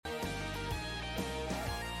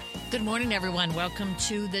Good morning, everyone. Welcome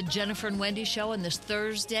to the Jennifer and Wendy Show on this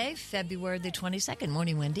Thursday, February the 22nd.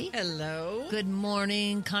 Morning, Wendy. Hello. Good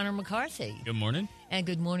morning, Connor McCarthy. Good morning. And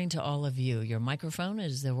good morning to all of you. Your microphone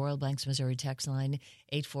is the Royal Banks, Missouri text line,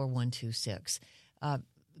 84126.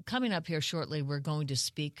 Coming up here shortly, we're going to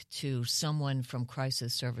speak to someone from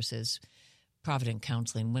Crisis Services, Provident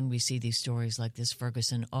Counseling, when we see these stories like this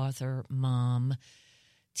Ferguson author, mom,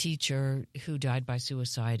 teacher who died by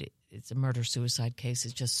suicide. It's a murder-suicide case.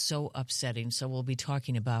 It's just so upsetting. So we'll be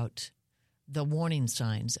talking about the warning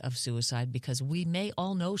signs of suicide because we may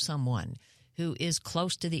all know someone who is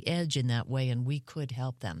close to the edge in that way, and we could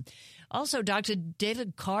help them. Also, Dr.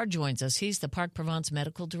 David Carr joins us. He's the Park Provence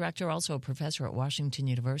Medical Director, also a professor at Washington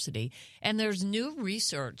University. And there's new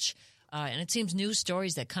research, and it seems news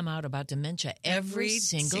stories that come out about dementia every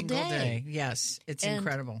single day. Yes, it's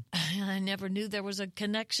incredible. I never knew there was a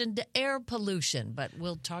connection to air pollution, but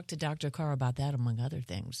we'll talk to Dr. Carr about that, among other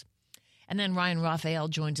things. And then Ryan Raphael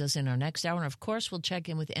joins us in our next hour. And, of course, we'll check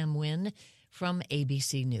in with M. Wynn from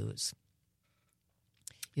ABC News.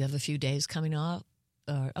 You have a few days coming up.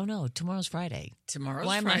 Oh, no, tomorrow's Friday.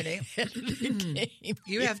 Tomorrow's Friday.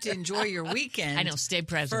 You have to enjoy your weekend. I know. Stay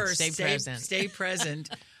present. First, Stay present.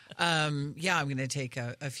 I'm going to take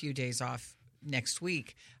a few days off next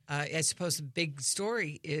week. I suppose the big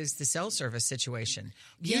story is the cell service situation.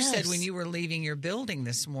 You said when you were leaving your building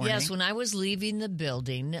this morning. Yes, when I was leaving the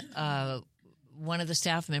building, one of the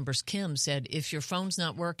staff members, Kim, said, if your phone's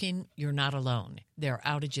not working, you're not alone. There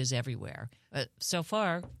are outages everywhere. So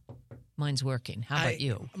far, mine's working. How about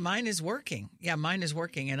you? Mine is working. Yeah, mine is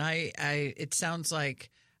working. And it sounds like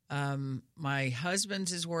my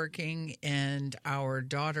husband's is working and our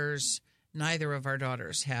daughters, neither of our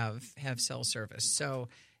daughters have cell service. So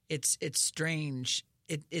it's strange.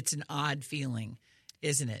 It's an odd feeling,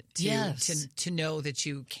 isn't it? To know that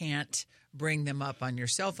you can't bring them up on your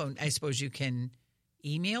cell phone. I suppose you can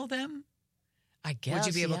email them. I guess.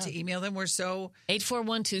 Would you be able to email them? We're so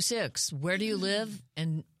 84126. Where do you live?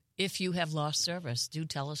 And if you have lost service, do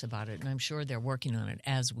tell us about it. And I'm sure they're working on it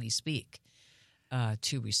as we speak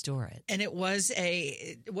to restore it. And it was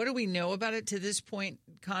what do we know about it to this point,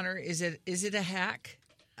 Connor? Is it a hack?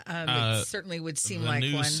 It certainly would seem like one.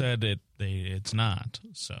 The news said it's not.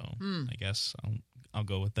 So I guess I'll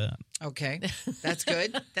go with that. Okay, that's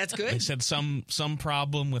good. That's good. They said some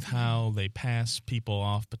problem with how they pass people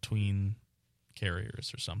off between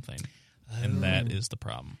carriers or something, and that is the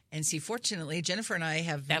problem. And see, fortunately, Jennifer and I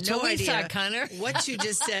have That's no what we idea thought, Connor. what you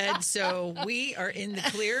just said, so we are in the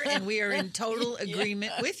clear, and we are in total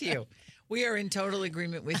agreement with you. We are in total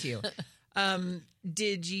agreement with you.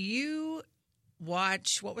 Did you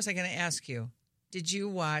watch? What was I going to ask you? Did you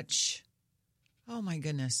watch? Oh my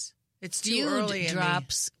goodness. It's too early. Feud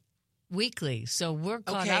drops weekly, so we're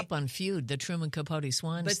caught up on Feud, the Truman Capote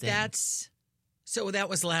Swans but thing. That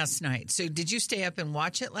was last night. So did you stay up and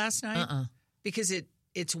watch it last night? Because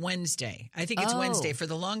it's Wednesday. I think it's Wednesday. For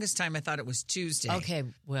the longest time, I thought it was Tuesday. Okay,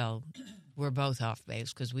 well, we're both off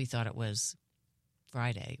base because we thought it was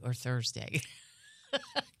Friday or Thursday.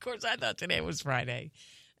 Of course, I thought today was Friday.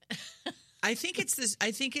 I think it's this. I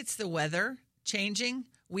think it's the weather changing.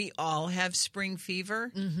 We all have spring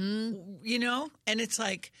fever, and it's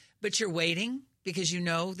like, but you're waiting because you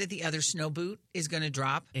know that the other snow boot is going to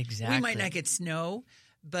drop. Exactly. We might not get snow,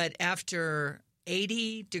 but after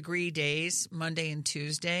 80-degree days, Monday and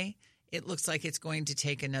Tuesday, it looks like it's going to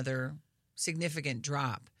take another significant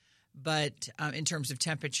drop. But in terms of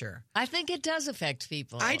temperature, I think it does affect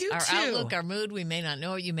people. I do, our too. Our outlook, our mood, we may not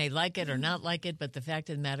know it. You may like it or not like it, but the fact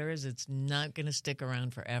of the matter is it's not going to stick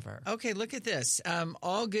around forever. Okay, look at this.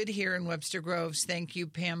 All good here in Webster Groves. Thank you,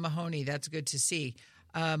 Pam Mahoney. That's good to see.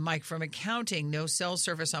 Mike from accounting, no cell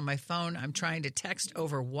service on my phone. I'm trying to text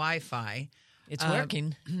over Wi-Fi. It's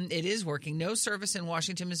working. It is working. No service in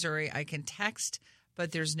Washington, Missouri. I can text,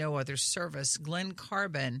 but there's no other service. Glenn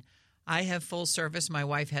Carbon, I have full service. My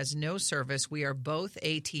wife has no service. We are both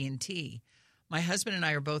AT&T. My husband and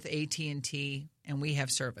I are both AT&T, and we have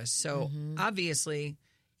service. So obviously,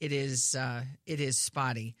 it is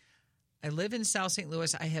spotty. I live in South St.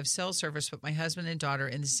 Louis. I have cell service, but my husband and daughter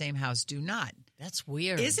in the same house do not. That's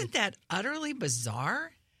weird. Isn't that utterly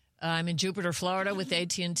bizarre? I'm in Jupiter, Florida with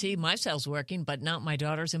AT&T. My cell's working, but not my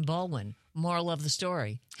daughter's in Baldwin. Moral of the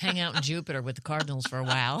story, hang out in Jupiter with the Cardinals for a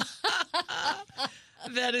while.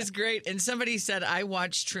 That is great. And somebody said, I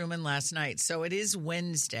watched Truman last night. So it is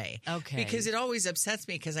Wednesday. Okay. Because it always upsets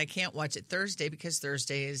me because I can't watch it Thursday because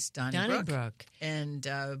Thursday is Donnybrook. And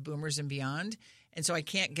Boomers and Beyond. And so I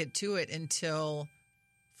can't get to it until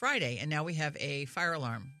Friday. And now we have a fire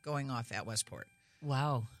alarm going off at Westport.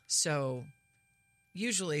 Wow. So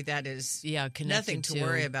usually that is connected nothing to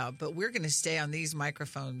worry about. But we're going to stay on these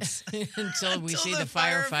microphones until we see the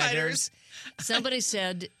firefighters. Somebody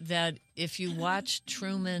said that if you watch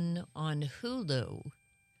Truman on Hulu,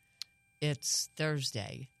 it's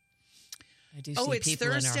Thursday. I do see people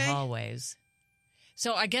Thursday? in our hallways.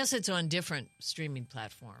 So I guess it's on different streaming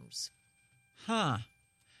platforms. Huh.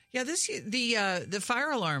 Yeah, the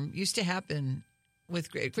fire alarm used to happen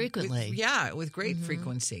with great frequently. With great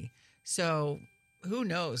frequency. So who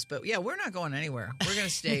knows? But yeah, we're not going anywhere. We're going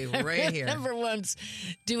to stay right here. I remember once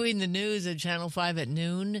doing the news at Channel 5 at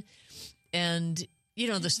noon, and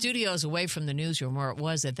the studio's away from the newsroom, or it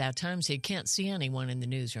was at that time, so you can't see anyone in the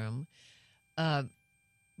newsroom.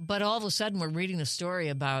 But all of a sudden, we're reading a story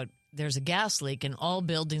about there's a gas leak, and all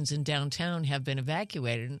buildings in downtown have been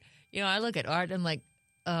evacuated. And, I look at Art, and I'm like,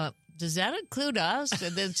 does that include us?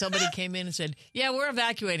 And then somebody came in and said, yeah, we're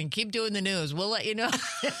evacuating. Keep doing the news. We'll let you know.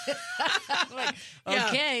 I'm like,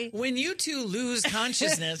 okay. Yeah, when you two lose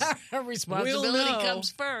consciousness, our responsibility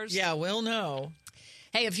comes first. Yeah, we'll know.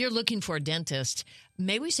 Hey, if you're looking for a dentist,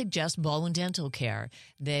 may we suggest Baldwin Dental Care?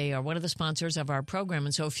 They are one of the sponsors of our program.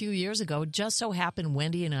 And so a few years ago, it just so happened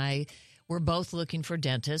Wendy and I were both looking for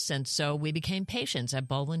dentists. And so we became patients at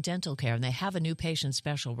Baldwin Dental Care. And they have a new patient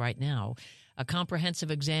special right now. A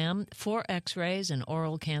comprehensive exam, 4 x-rays, an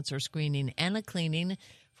oral cancer screening, and a cleaning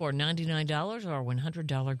for $99 or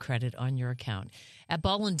 $100 credit on your account. At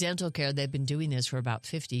Baldwin Dental Care, they've been doing this for about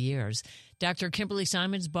 50 years. Dr. Kimberly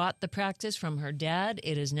Simons bought the practice from her dad.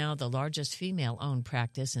 It is now the largest female-owned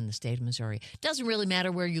practice in the state of Missouri. Doesn't really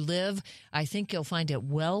matter where you live. I think you'll find it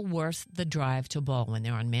well worth the drive to Baldwin.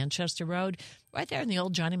 They're on Manchester Road, right there in the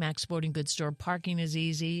old Johnny Mac Sporting Goods store. Parking is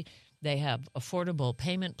easy. They have affordable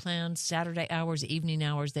payment plans, Saturday hours, evening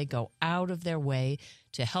hours. They go out of their way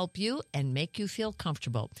to help you and make you feel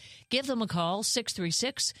comfortable. Give them a call,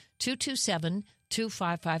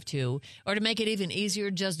 636-227-2552. Or to make it even easier,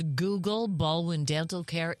 just Google Baldwin Dental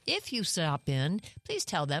Care. If you stop in, please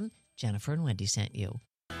tell them Jennifer and Wendy sent you.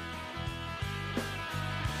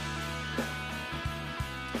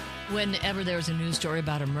 Whenever there's a news story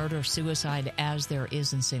about a murder-suicide, as there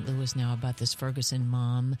is in St. Louis now about this Ferguson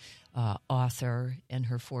mom, author, and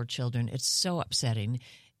her 4 children, it's so upsetting.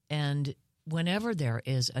 And whenever there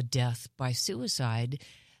is a death by suicide,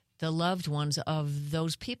 the loved ones of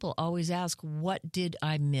those people always ask, what did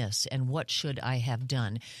I miss and what should I have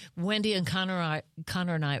done? Wendy and Connor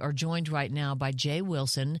and I are joined right now by Jay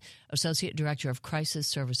Wilson, Associate Director of Crisis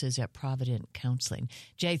Services at Provident Counseling.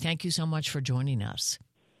 Jay, thank you so much for joining us.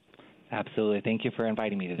 Absolutely. Thank you for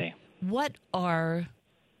inviting me today. What are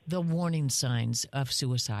the warning signs of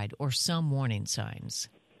suicide, or some warning signs?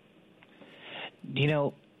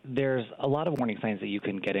 There's a lot of warning signs that you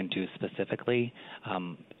can get into specifically.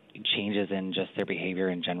 Changes in just their behavior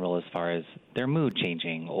in general, as far as their mood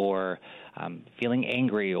changing, or feeling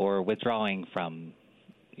angry or withdrawing from,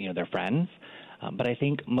 their friends. But I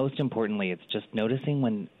think most importantly, it's just noticing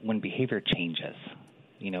when behavior changes.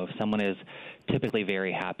 If someone is typically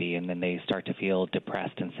very happy and then they start to feel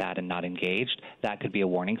depressed and sad and not engaged, that could be a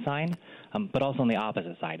warning sign. But also on the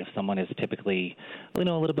opposite side, if someone is typically, a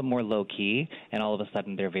little bit more low-key and all of a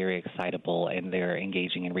sudden they're very excitable and they're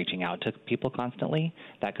engaging and reaching out to people constantly,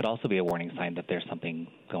 that could also be a warning sign that there's something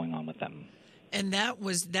going on with them. And that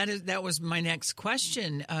was my next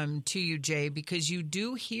question to you, Jay, because you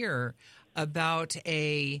do hear about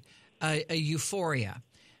a euphoria.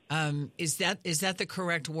 Is that the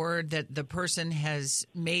correct word, that the person has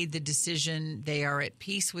made the decision, they are at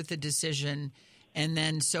peace with the decision, and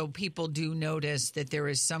then so people do notice that there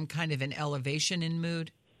is some kind of an elevation in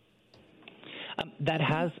mood? That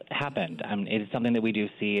has happened. It is something that we do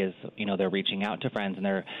see is, they're reaching out to friends and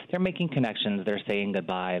they're making connections, they're saying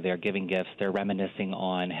goodbye, they're giving gifts, they're reminiscing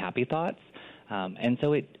on happy thoughts. And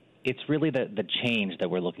so it's really the change that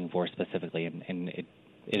we're looking for specifically, and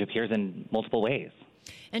it appears in multiple ways.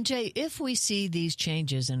 And Jay, if we see these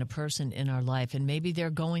changes in a person in our life, and maybe they're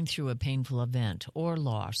going through a painful event or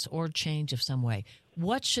loss or change of some way,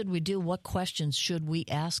 what should we do? What questions should we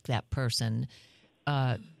ask that person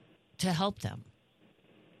to help them?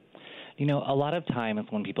 A lot of times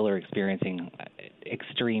when people are experiencing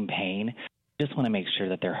extreme pain, they just want to make sure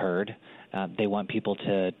that they're heard. They want people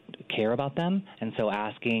to care about them, and so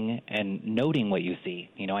asking and noting what you see.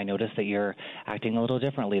 I notice that you're acting a little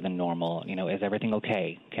differently than normal. Is everything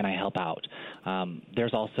okay? Can I help out?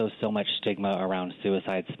 There's also so much stigma around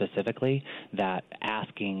suicide specifically that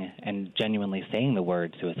asking and genuinely saying the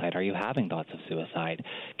word suicide, are you having thoughts of suicide,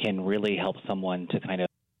 can really help someone to kind of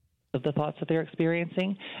the thoughts that they're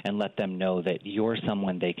experiencing and let them know that you're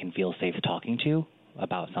someone they can feel safe talking to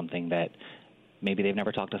about something that maybe they've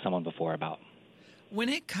never talked to someone before about. When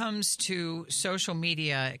it comes to social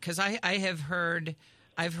media, because I've heard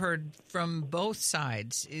from both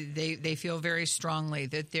sides, they feel very strongly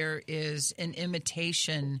that there is an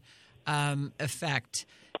imitation effect,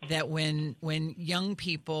 that when young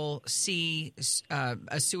people see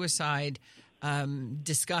a suicide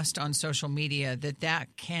discussed on social media, that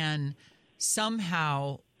can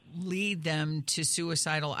somehow lead them to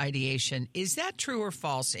suicidal ideation. Is that true or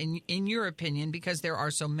false in your opinion? Because there are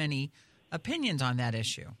so many opinions on that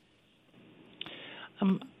issue.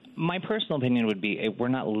 My personal opinion would be we're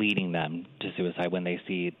not leading them to suicide when they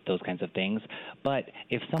see those kinds of things. But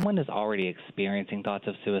if someone is already experiencing thoughts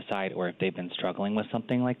of suicide, or if they've been struggling with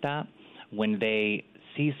something like that, when they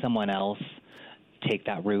see someone else take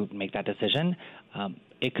that route and make that decision,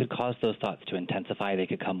 it could cause those thoughts to intensify. They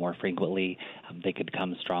could come more frequently. They could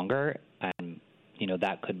come stronger. And,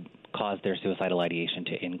 that could cause their suicidal ideation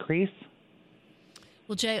to increase.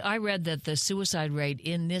 Well, Jay, I read that the suicide rate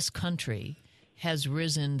in this country has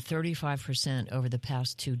risen 35% over the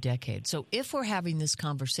past 2 decades. So if we're having this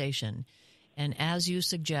conversation, and as you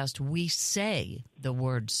suggest, we say the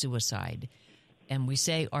word suicide, and we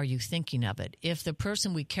say, are you thinking of it? If the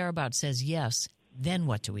person we care about says yes, then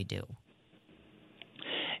what do we do?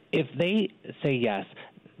 If they say yes,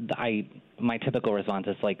 my typical response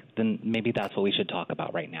is then maybe that's what we should talk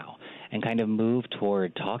about right now, and kind of move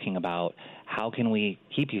toward talking about how can we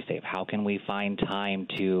keep you safe? How can we find time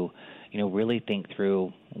to really think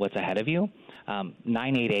through what's ahead of you?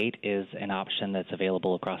 988 is an option that's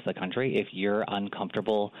available across the country. If you're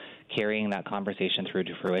uncomfortable carrying that conversation through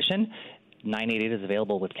to fruition, 988 is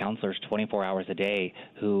available with counselors 24 hours a day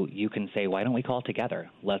who you can say, why don't we call together?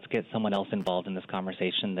 Let's get someone else involved in this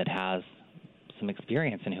conversation that has some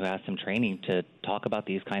experience and who has some training to talk about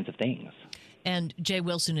these kinds of things. And Jay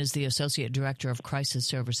Wilson is the Associate Director of Crisis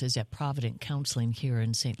Services at Provident Counseling here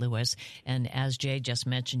in St. Louis. And as Jay just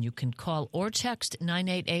mentioned, you can call or text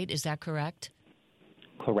 988. Is that correct?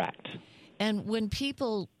 Correct. And when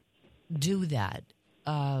people do that,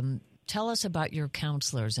 tell us about your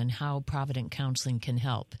counselors and how Provident Counseling can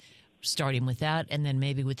help, starting with that and then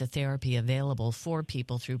maybe with the therapy available for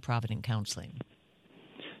people through Provident Counseling.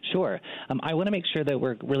 Sure. I want to make sure that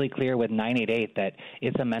we're really clear with 988 that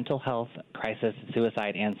it's a mental health, crisis,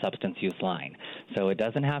 suicide, and substance use line. So it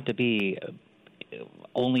doesn't have to be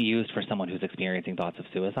only used for someone who's experiencing thoughts of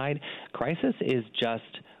suicide. Crisis is just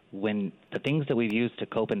when the things that we've used to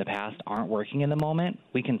cope in the past aren't working in the moment,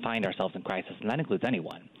 we can find ourselves in crisis, and that includes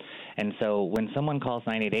anyone. And so when someone calls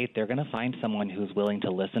 988, they're going to find someone who's willing to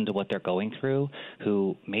listen to what they're going through,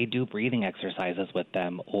 who may do breathing exercises with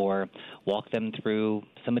them or walk them through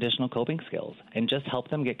some additional coping skills and just help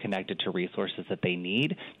them get connected to resources that they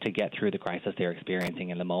need to get through the crisis they're experiencing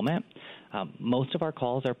in the moment. Most of our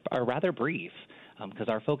calls are rather brief because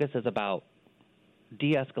our focus is about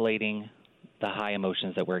de-escalating the high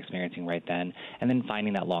emotions that we're experiencing right then, and then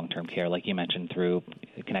finding that long-term care, like you mentioned, through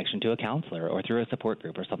connection to a counselor or through a support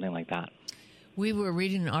group or something like that. We were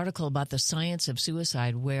reading an article about the science of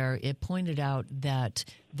suicide where it pointed out that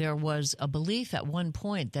there was a belief at one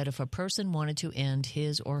point that if a person wanted to end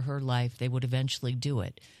his or her life, they would eventually do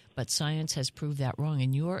it. But science has proved that wrong.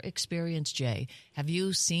 In your experience, Jay, have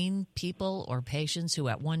you seen people or patients who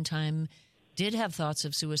at one time did have thoughts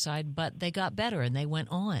of suicide, but they got better and they went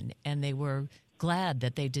on and they were glad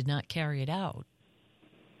that they did not carry it out?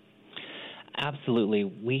 Absolutely.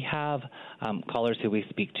 We have callers who we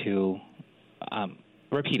speak to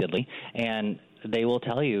repeatedly, and they will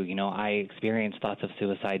tell you, I experienced thoughts of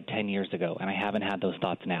suicide 10 years ago, and I haven't had those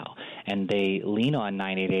thoughts now. And they lean on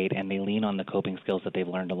 988, and they lean on the coping skills that they've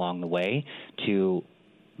learned along the way to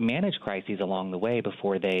manage crises along the way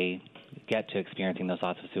before they get to experiencing those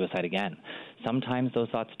thoughts of suicide again. Sometimes those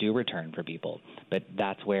thoughts do return for people, but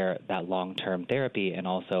that's where that long-term therapy and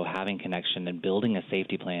also having connection and building a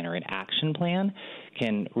safety plan or an action plan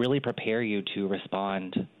can really prepare you to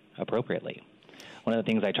respond appropriately. One of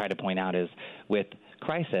the things I try to point out is with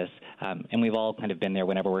crisis, and we've all kind of been there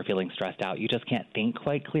whenever we're feeling stressed out, you just can't think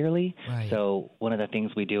quite clearly. Right. So one of the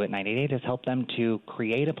things we do at 988 is help them to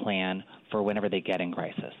create a plan for whenever they get in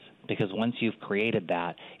crisis. Because once you've created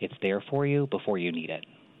that, it's there for you before you need it.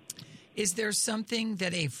 Is there something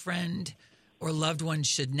that a friend or loved one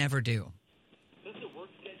should never do?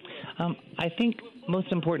 I think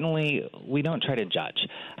most importantly, we don't try to judge.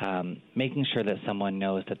 Making sure that someone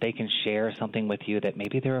knows that they can share something with you that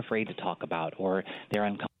maybe they're afraid to talk about or they're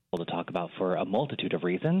uncomfortable to talk about for a multitude of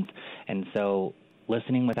reasons. And so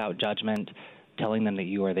listening without judgment, telling them that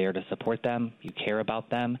you are there to support them, you care about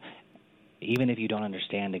them, even if you don't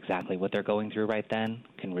understand exactly what they're going through right then,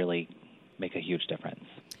 can really make a huge difference.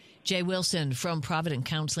 Jay Wilson from Provident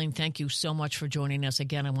Counseling, thank you so much for joining us.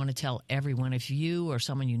 Again, I want to tell everyone, if you or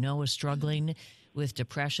someone you know is struggling with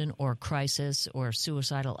depression or crisis or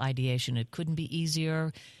suicidal ideation, it couldn't be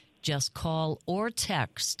easier. Just call or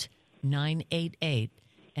text 988,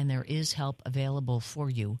 and there is help available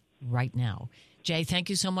for you right now. Jay,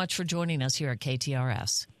 thank you so much for joining us here at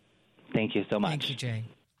KTRS. Thank you so much. Thank you, Jay.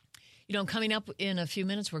 You know, coming up in a few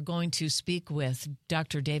minutes, we're going to speak with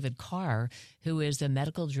Dr. David Carr, who is the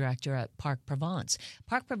medical director at Parc Provence.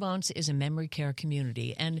 Parc Provence is a memory care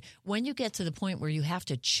community, and when you get to the point where you have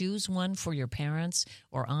to choose one for your parents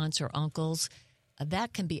or aunts or uncles,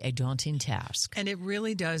 that can be a daunting task. And it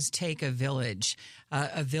really does take a village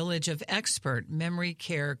of expert memory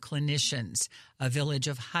care clinicians, a village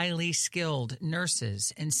of highly skilled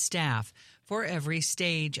nurses and staff for every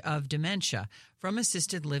stage of dementia, from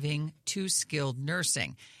assisted living to skilled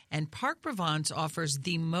nursing. And Parc Provence offers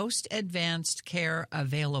the most advanced care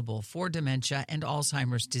available for dementia and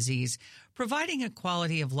Alzheimer's disease, providing a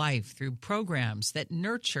quality of life through programs that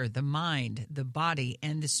nurture the mind, the body,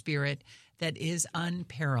 and the spirit that is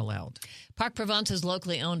unparalleled. Parc Provence is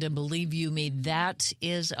locally owned, and believe you me, that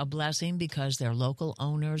is a blessing because they're local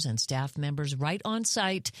owners and staff members right on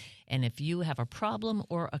site. And if you have a problem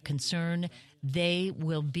or a concern, they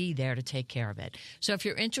will be there to take care of it. So if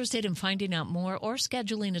you're interested in finding out more or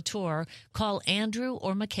scheduling a tour, call Andrew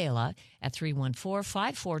or Michaela at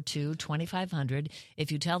 314-542-2500.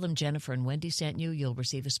 If you tell them Jennifer and Wendy sent you, you'll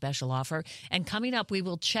receive a special offer. And coming up, we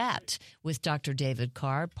will chat with Dr. David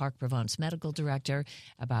Carr, Parc Provence Medical Director,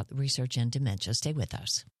 about research and dementia. Stay with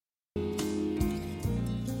us.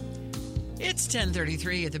 It's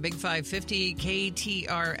 10:33 at the Big 550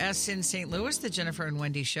 KTRS in St. Louis, the Jennifer and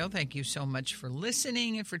Wendy Show. Thank you so much for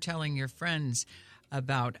listening and for telling your friends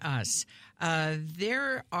about us.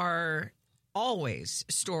 There are always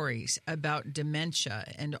stories about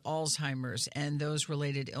dementia and Alzheimer's and those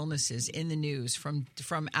related illnesses in the news from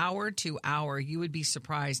hour to hour. You would be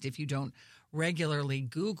surprised if you don't regularly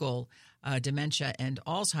Google dementia and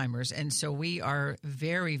Alzheimer's. And so we are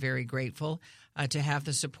very, very grateful to have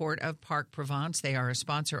the support of Parc Provence. They are a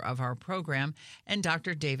sponsor of our program. And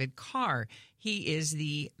Dr. David Carr. He is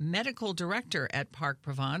the medical director at Parc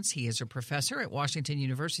Provence. He is a professor at Washington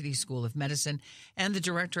University School of Medicine and the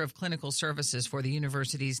director of clinical services for the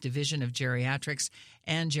university's Division of Geriatrics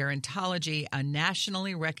and Gerontology, a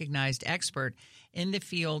nationally recognized expert in the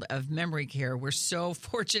field of memory care. We're so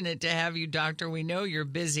fortunate to have you, doctor. We know you're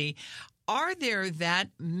busy. Are there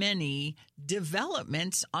that many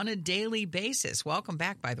developments on a daily basis? Welcome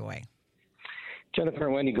back, by the way. Jennifer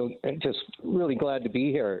and Wendy, just really glad to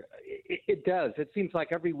be here. It does. It seems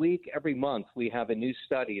like every week, every month, we have a new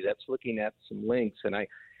study that's looking at some links. And I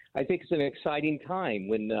think it's an exciting time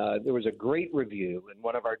when there was a great review in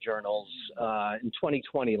one of our journals in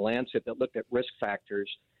 2020, Lancet, that looked at risk factors.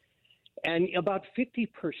 And about 50%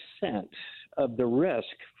 of the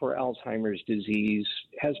risk for Alzheimer's disease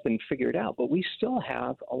has been figured out, but we still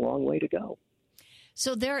have a long way to go.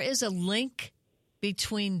 So there is a link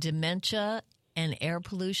between dementia and air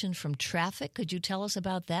pollution from traffic. Could you tell us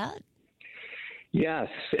about that? Yes,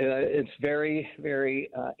 it's very,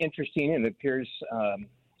 very interesting, and it appears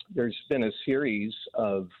there's been a series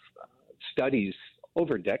of studies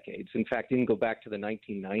over decades. In fact, you can go back to the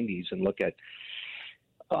 1990s and look at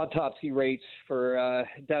autopsy rates for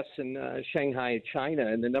deaths in Shanghai, China,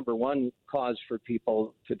 and the number one cause for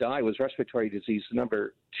people to die was respiratory disease. The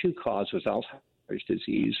number two cause was Alzheimer's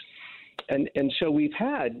disease. And so we've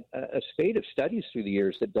had a spate of studies through the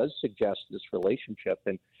years that does suggest this relationship.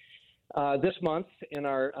 And this month in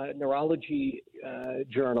our neurology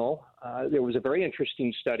journal, there was a very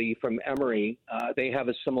interesting study from Emory. They have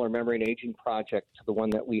a similar memory and aging project to the one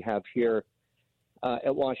that we have here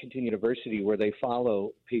at Washington University, where they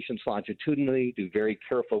follow patients longitudinally, do very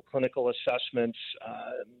careful clinical assessments,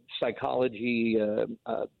 psychology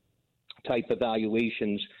type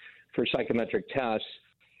evaluations for psychometric tests.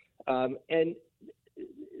 And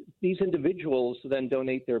these individuals then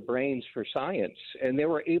donate their brains for science, and they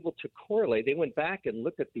were able to correlate. They went back and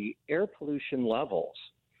looked at the air pollution levels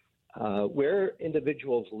where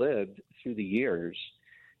individuals lived through the years,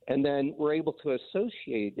 and then were able to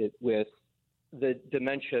associate it with the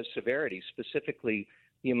dementia severity, specifically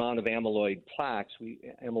the amount of amyloid plaques.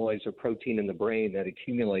 Amyloids are protein in the brain that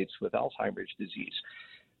accumulates with Alzheimer's disease.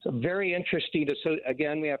 So very interesting. So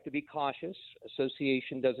again, we have to be cautious.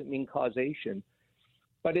 Association doesn't mean causation.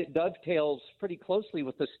 But it dovetails pretty closely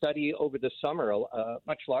with the study over the summer, a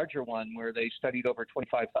much larger one where they studied over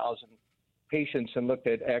 25,000 patients and looked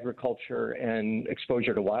at agriculture and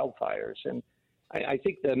exposure to wildfires. And I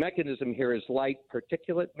think the mechanism here is light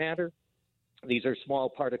particulate matter. These are small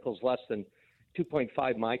particles less than 2.5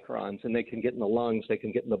 microns, and they can get in the lungs, they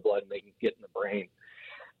can get in the blood, and they can get in the brain.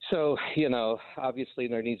 So, obviously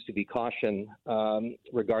there needs to be caution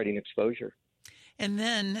regarding exposure. And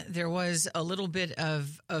then there was a little bit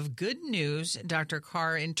of good news, Dr.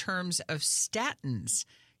 Carr, in terms of statins.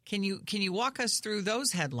 Can you walk us through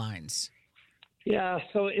those headlines? Yeah,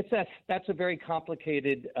 so that's a very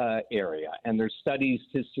complicated area, and there's studies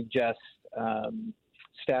to suggest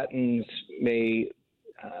statins may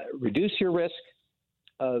reduce your risk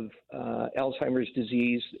of Alzheimer's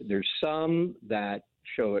disease. There's some that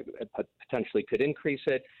show it potentially could increase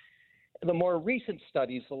it. The more recent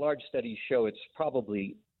studies, the large studies, show it's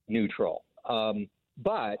probably neutral.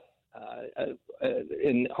 But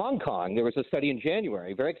in Hong Kong, there was a study in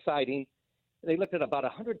January, very exciting. They looked at about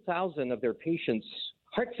 100,000 of their patients,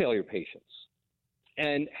 heart failure patients.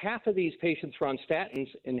 And half of these patients were on statins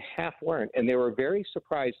and half weren't. And they were very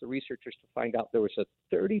surprised, the researchers, to find out there was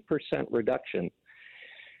a 30% reduction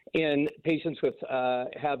in patients with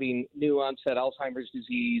having new onset Alzheimer's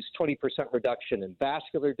disease, 20% reduction in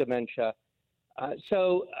vascular dementia.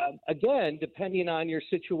 So again, depending on your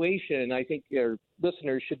situation, I think your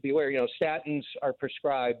listeners should be aware, statins are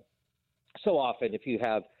prescribed so often if you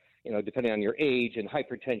have, depending on your age and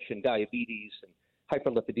hypertension, diabetes, and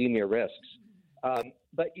hyperlipidemia risks.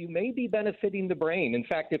 But you may be benefiting the brain. In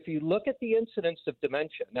fact, if you look at the incidence of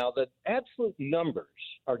dementia, now the absolute numbers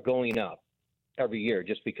are going up every year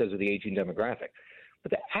just because of the aging demographic.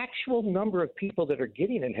 But the actual number of people that are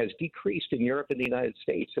getting it has decreased in Europe and the United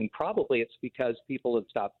States, and probably it's because people have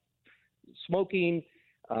stopped smoking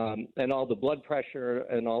and all the blood pressure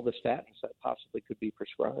and all the statins that possibly could be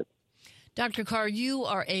prescribed. Dr. Carr, you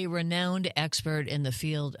are a renowned expert in the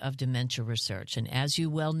field of dementia research, and as you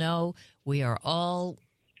well know, we are all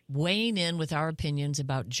weighing in with our opinions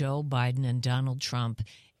about Joe Biden and Donald Trump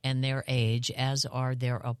and their age, as are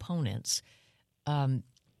their opponents.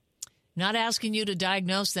 Not asking you to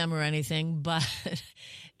diagnose them or anything, but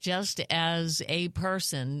just as a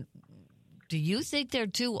person, do you think they're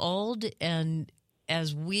too old? And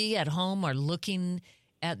as we at home are looking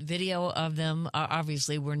at video of them,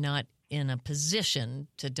 obviously we're not in a position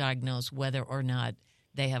to diagnose whether or not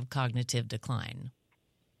they have cognitive decline.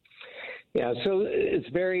 Yeah, so it's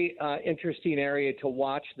a very interesting area to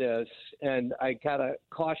watch this, and I gotta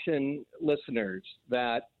caution listeners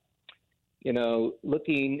that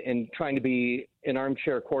looking and trying to be an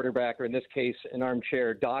armchair quarterback, or in this case, an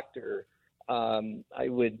armchair doctor, I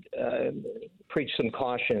would preach some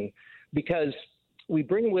caution, because we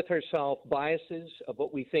bring with ourselves biases of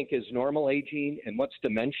what we think is normal aging and what's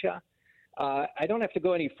dementia. I don't have to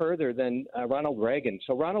go any further than Ronald Reagan.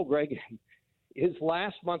 So Ronald Reagan, his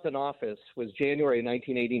last month in office was January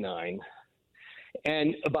 1989,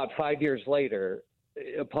 and about 5 years later,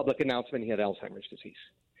 a public announcement he had Alzheimer's disease.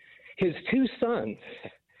 His two sons,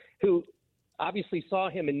 who obviously saw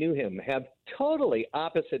him and knew him, have totally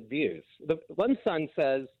opposite views. The one son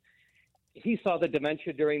says he saw the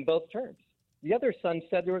dementia during both terms. The other son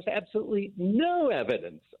said there was absolutely no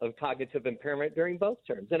evidence of cognitive impairment during both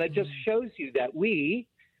terms. And it just shows you that we,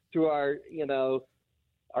 through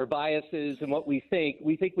our biases and what we think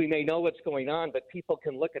we may know what's going on, but people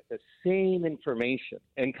can look at the same information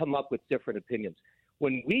and come up with different opinions.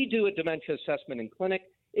 When we do a dementia assessment in clinic,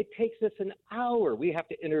 it takes us an hour. We have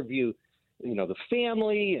to interview, the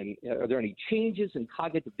family, and are there any changes in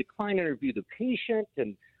cognitive decline? Interview the patient,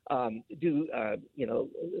 and do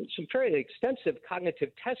some very extensive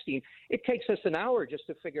cognitive testing. It takes us an hour just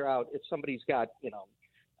to figure out if somebody's got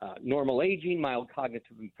normal aging, mild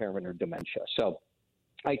cognitive impairment, or dementia. So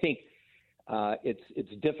I think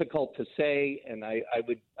it's difficult to say, and I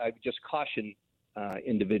would just caution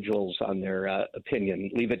individuals on their opinion.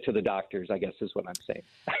 Leave it to the doctors, I guess, is what I'm saying.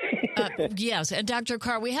 Yes. And Dr.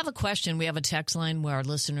 Carr, we have a question. We have a text line where our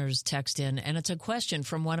listeners text in, and it's a question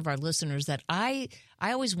from one of our listeners that I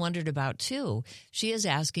always wondered about, too. She is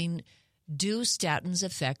asking, do statins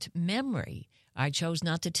affect memory? I chose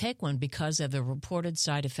not to take one because of the reported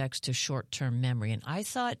side effects to short-term memory. And I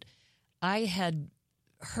thought I had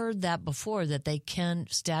heard that before, that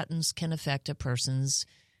statins can affect a person's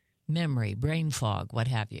memory, brain fog, what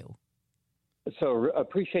have you. So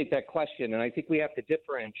appreciate that question. And I think we have to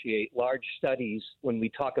differentiate large studies when we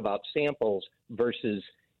talk about samples versus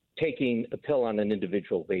taking a pill on an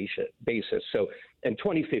individual basis. So in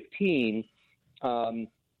 2015,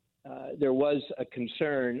 there was a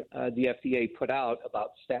concern the FDA put out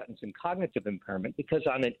about statins and cognitive impairment, because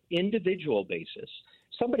on an individual basis,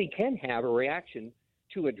 somebody can have a reaction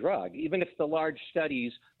to a drug, even if the large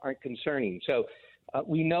studies aren't concerning. So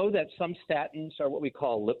we know that some statins are what we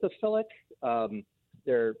call lipophilic.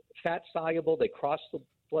 They're fat soluble. They cross the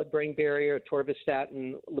blood-brain barrier.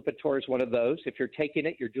 Atorvastatin, Lipitor is one of those. If you're taking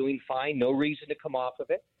it, you're doing fine. No reason to come off of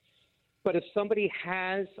it. But if somebody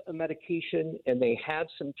has a medication and they have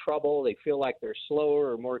some trouble, they feel like they're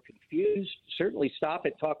slower or more confused, certainly stop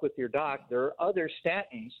it, talk with your doc. There are other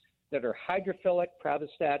statins that are hydrophilic,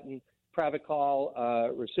 pravastatin, Pravachol,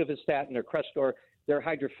 rosuvastatin, or Crestor. They're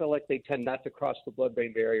hydrophilic. They tend not to cross the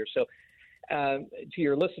blood-brain barrier. So to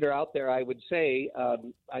your listener out there, I would say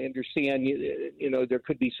I understand, there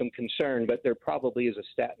could be some concern, but there probably is a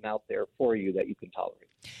statin out there for you that you can tolerate.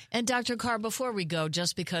 And Dr. Carr, before we go,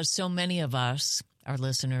 just because so many of us, our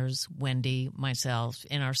listeners, Wendy, myself,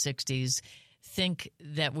 in our 60s, think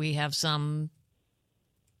that we have some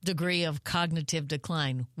degree of cognitive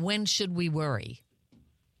decline, when should we worry?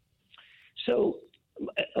 So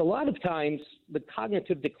a lot of times the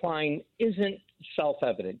cognitive decline isn't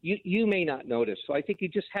self-evident. You may not notice. So I think you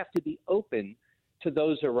just have to be open to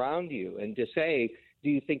those around you and to say, do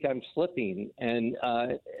you think I'm slipping? And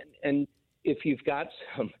if you've got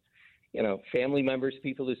some, family members,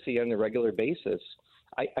 people who see you on a regular basis,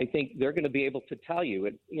 I think they're going to be able to tell you.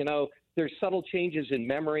 And, there's subtle changes in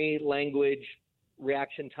memory, language,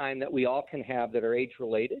 reaction time that we all can have that are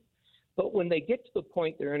age-related. But when they get to the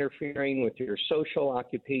point they're interfering with your social,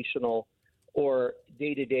 occupational, or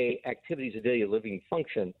day-to-day activities of daily living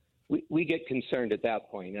function, we get concerned at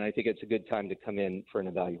that point, and I think it's a good time to come in for an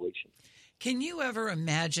evaluation. Can you ever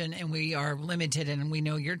imagine, and we are limited and we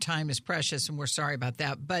know your time is precious and we're sorry about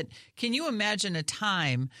that, but can you imagine a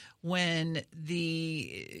time when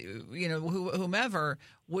whomever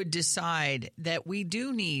would decide that we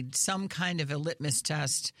do need some kind of a litmus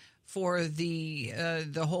test for the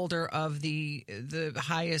holder of the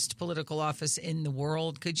highest political office in the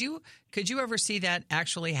world? Could you ever see that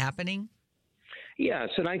actually happening? Yes,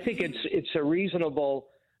 and I think it's a reasonable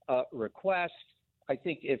request. I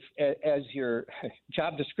think if as your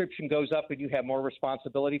job description goes up and you have more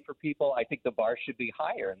responsibility for people, I think the bar should be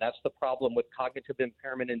higher, and that's the problem with cognitive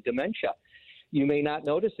impairment and dementia. You may not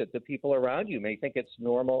notice it. The people around you may think it's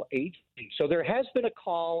normal aging. So there has been a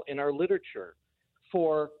call in our literature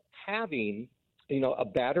for having, a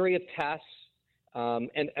battery of tests,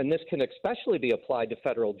 and this can especially be applied to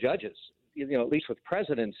federal judges. At least with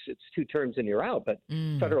presidents, it's 2 terms and you're out, but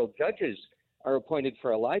federal judges are appointed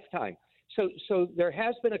for a lifetime. So there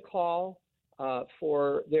has been a call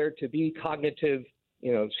for there to be cognitive,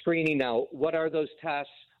 screening. Now, what are those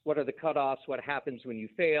tests? What are the cutoffs? What happens when you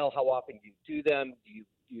fail? How often do you do them? Do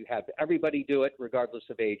you have everybody do it regardless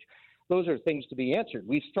of age? Those are things to be answered.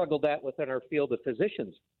 We've struggled that within our field of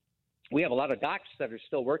physicians. We have a lot of docs that are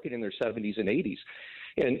still working in their 70s and 80s.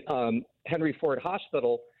 And Henry Ford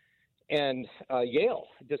Hospital and Yale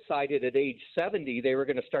decided at age 70 they were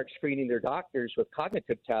going to start screening their doctors with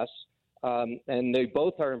cognitive tests, and they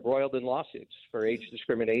both are embroiled in lawsuits for age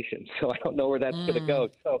discrimination. So I don't know where that's going to go.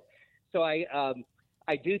 So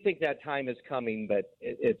I do think that time is coming, but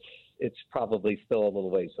it's probably still a little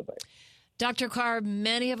ways away. Dr. Carr,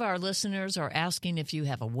 many of our listeners are asking if you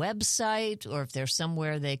have a website or if there's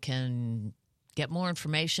somewhere they can get more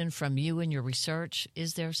information from you and your research.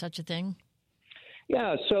 Is there such a thing?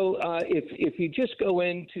 Yeah, so if you just go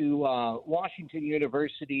into Washington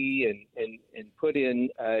University and put in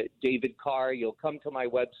David Carr, you'll come to my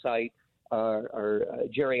website, or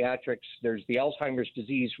geriatrics. There's the Alzheimer's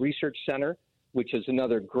Disease Research Center, which is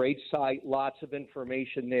another great site, lots of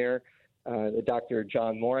information there. Dr.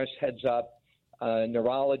 John Morris heads up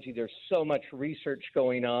neurology. There's so much research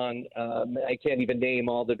going on. I can't even name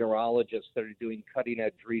all the neurologists that are doing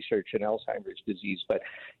cutting-edge research in Alzheimer's disease. But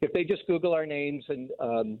if they just Google our names and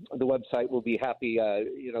the website, we'll be happy.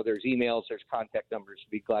 There's emails, there's contact numbers.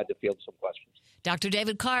 We'll be glad to field some questions. Dr.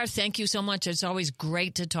 David Carr, thank you so much. It's always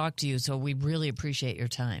great to talk to you, so we really appreciate your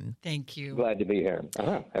time. Thank you. Glad to be here.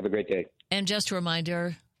 Have a great day. And just a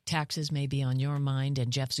reminder, taxes may be on your mind,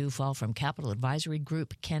 and Jeff Zufall from Capital Advisory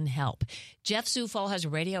Group can help. Jeff Zufall has a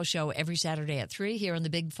radio show every Saturday at 3 here on the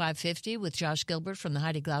Big 550 with Josh Gilbert from the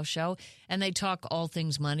Heidi Glaus Show, and they talk all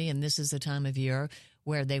things money, and this is the time of year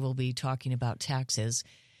where they will be talking about taxes.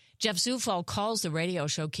 Jeff Zufall calls the radio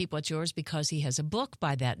show Keep What's Yours because he has a book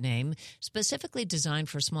by that name specifically designed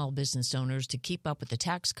for small business owners to keep up with the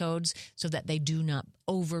tax codes so that they do not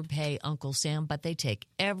overpay Uncle Sam, but they take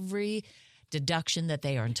every deduction that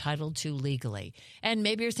they are entitled to legally. And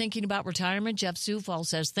maybe you're thinking about retirement. Jeff Zufall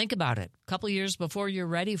says, think about it a couple years before you're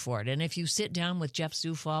ready for it. And if you sit down with Jeff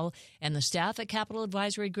Zufall and the staff at Capital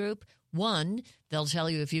Advisory Group, One, they'll tell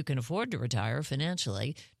you if you can afford to retire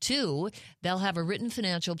financially. Two, they'll have a written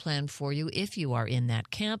financial plan for you if you are in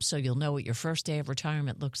that camp, so you'll know what your first day of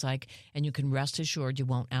retirement looks like, and you can rest assured you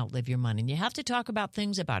won't outlive your money. And you have to talk about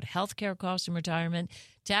things about health care costs in retirement,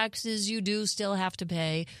 taxes you do still have to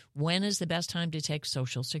pay, when is the best time to take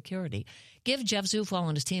Social Security. Give Jeff Zufall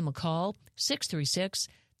and his team a call,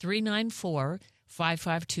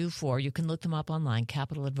 636-394-5524. You can look them up online,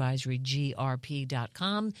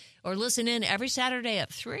 capitaladvisorygrp.com, or listen in every Saturday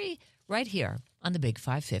at 3 right here on the Big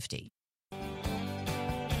 550.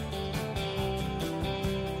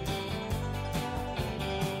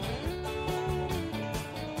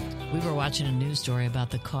 We were watching a news story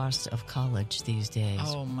about the cost of college these days.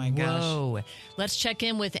 Oh, my gosh. Whoa. Let's check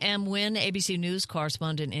in with Em Nguyen, ABC News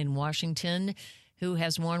correspondent in Washington, who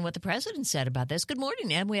has more on what the president said about this. Good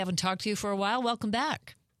morning, Em. We haven't talked to you for a while. Welcome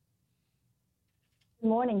back. Good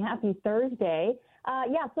morning. Happy Thursday.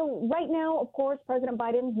 So right now, of course, President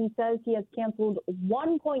Biden, he says he has canceled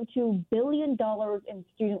 $1.2 billion in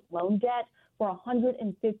student loan debt for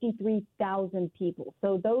 153,000 people.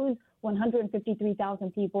 So those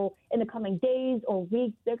 153,000 people in the coming days or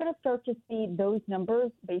weeks, they're going to start to see those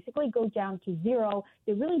numbers basically go down to zero.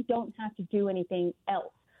 They really don't have to do anything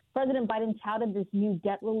else. President Biden touted this new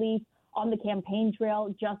debt relief on the campaign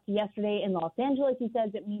trail just yesterday in Los Angeles. He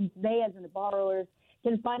says it means they, as in the borrowers,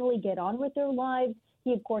 can finally get on with their lives.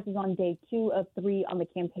 He, of course, is on day 2 of 3 on the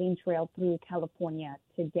campaign trail through California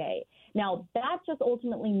today. Now, that just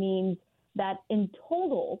ultimately means that in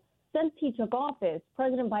total, since he took office,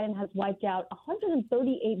 President Biden has wiped out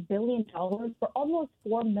 $138 billion for almost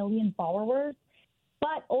 4 million borrowers.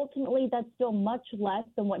 But ultimately, that's still much less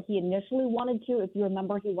than what he initially wanted to. If you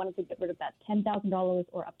remember, he wanted to get rid of that $10,000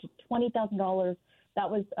 or up to $20,000. That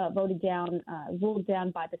was ruled down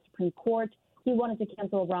by the Supreme Court. He wanted to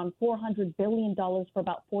cancel around $400 billion for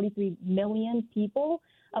about 43 million people.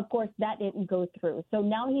 Of course, that didn't go through. So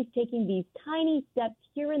now he's taking these tiny steps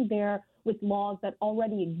here and there with laws that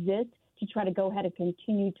already exist to try to go ahead and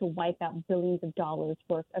continue to wipe out billions of dollars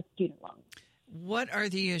worth of student loans. What are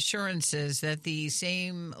the assurances that the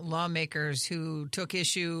same lawmakers who took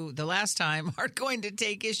issue the last time are going to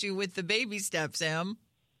take issue with the baby steps, Em?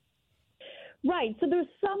 Right. So there's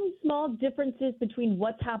some small differences between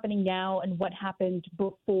what's happening now and what happened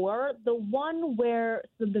before. The one where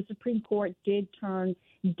the Supreme Court did turn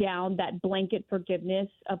down that blanket forgiveness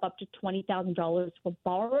of up to $20,000 for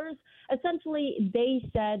borrowers. Essentially, they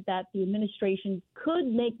said that the administration could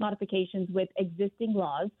make modifications with existing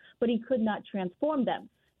laws, but he could not transform them.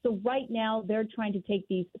 So right now, they're trying to take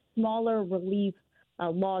these smaller relief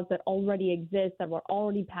laws that already exist, that were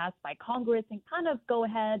already passed by Congress, and kind of go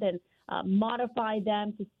ahead and modify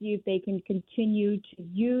them to see if they can continue to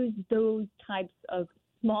use those types of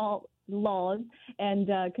small laws and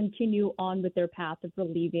continue on with their path of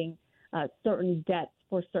relieving certain debts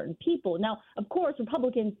for certain people. Now, of course,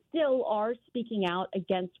 Republicans still are speaking out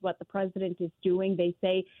against what the president is doing. They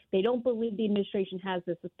say they don't believe the administration has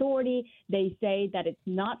this authority. They say that it's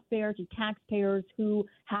not fair to taxpayers who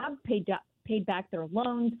have paid back their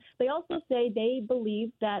loans. They also say they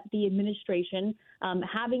believe that the administration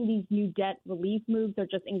having these new debt relief moves are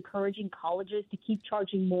just encouraging colleges to keep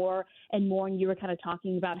charging more and more. And you were kind of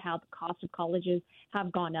talking about how the cost of colleges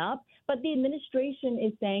have gone up. But the administration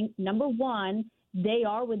is saying, number one, they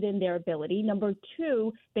are within their ability. Number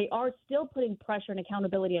two, they are still putting pressure and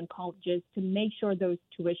accountability on colleges to make sure those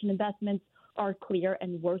tuition investments are clear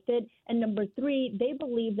and worth it. And number three, they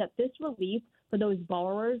believe that this relief for those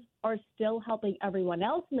borrowers are still helping everyone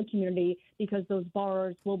else in the community because those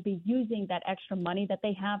borrowers will be using that extra money that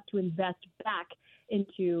they have to invest back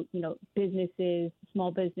into, businesses,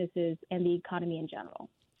 small businesses, and the economy in general.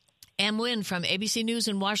 Em Nguyen from ABC News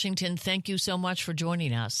in Washington, thank you so much for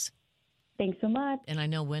joining us. Thanks so much. And I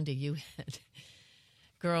know, Wendy, you had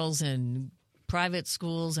girls in private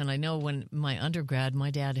schools, and I know when my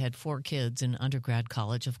dad had 4 kids in undergrad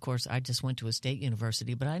college. Of course, I just went to a state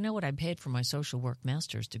university, but I know what I paid for my social work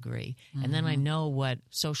master's degree. Mm-hmm. And then I know what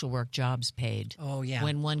social work jobs paid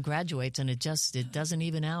when one graduates, and it doesn't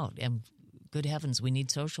even out. And good heavens, we need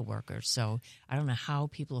social workers. So I don't know how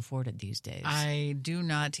people afford it these days. I do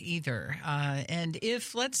not either. And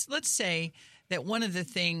if let's say that one of the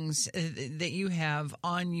things that you have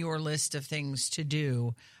on your list of things to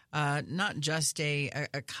do, not just a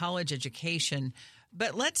college education,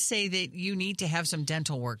 but let's say that you need to have some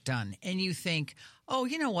dental work done, and you think, oh,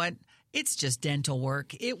 you know what? It's just dental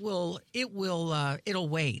work. It'll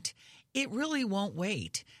wait. It really won't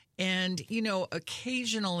wait. And,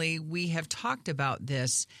 occasionally we have talked about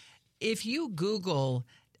this. If you Google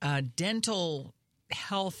dental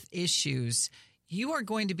health issues, you are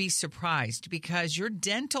going to be surprised because your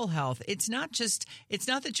dental health, it's not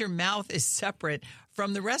that your mouth is separate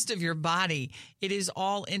from the rest of your body. It is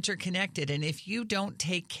all interconnected. And if you don't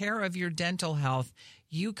take care of your dental health,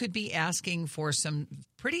 you could be asking for some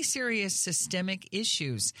pretty serious systemic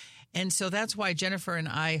issues. And so that's why Jennifer and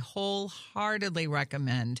I wholeheartedly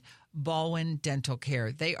recommend Baldwin Dental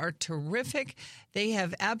Care. They are terrific. They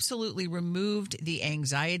have absolutely removed the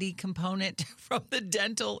anxiety component from the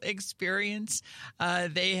dental experience.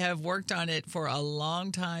 They have worked on it for a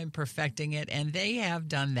long time, perfecting it, and they have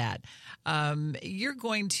done that. You're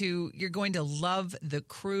going to love the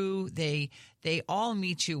crew. They all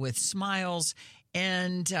meet you with smiles.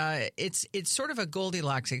 And it's sort of a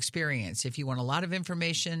Goldilocks experience. If you want a lot of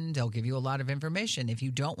information, they'll give you a lot of information. If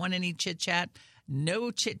you don't want any chit-chat, no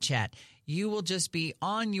chit-chat. You will just be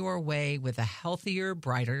on your way with a healthier,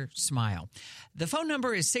 brighter smile. The phone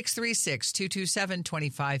number is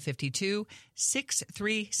 636-227-2552,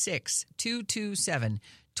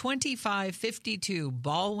 636-227-2552,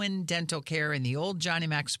 Baldwin Dental Care in the old Johnny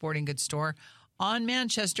Mac Sporting Goods store on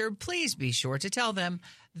Manchester. Please be sure to tell them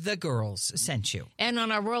the girls sent you. And on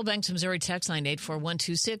our Royal Banks of Missouri text line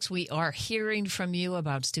 84126, we are hearing from you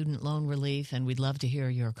about student loan relief, and we'd love to hear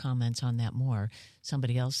your comments on that more.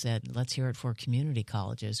 Somebody else said, let's hear it for community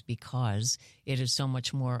colleges because it is so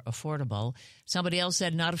much more affordable. Somebody else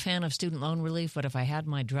said, not a fan of student loan relief, but if I had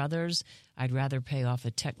my druthers, I'd rather pay off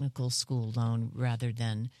a technical school loan rather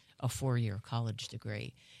than a 4-year college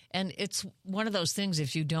degree. And it's one of those things,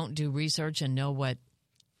 if you don't do research and know what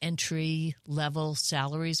entry-level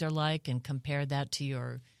salaries are like and compare that to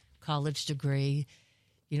your college degree,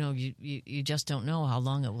 you just don't know how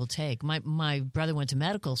long it will take. My brother went to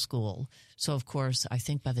medical school, so of course I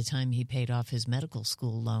think by the time he paid off his medical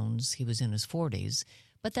school loans, he was in his 40s.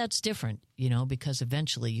 But that's different, because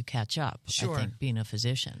eventually you catch up, Sure. I think, being a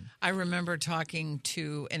physician. I remember talking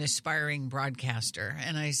to an aspiring broadcaster,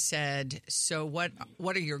 and I said, so what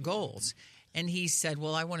are your goals? And he said,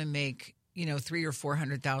 well, I want to make $300,000 or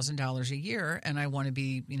 $400,000 a year, and I want to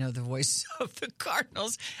be, the voice of the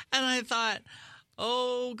Cardinals. And I thought,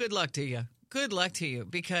 oh, good luck to you. Good luck to you.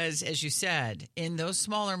 Because as you said, in those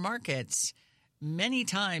smaller markets, many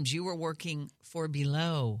times you were working for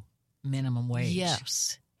below minimum wage.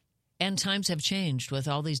 Yes. And times have changed with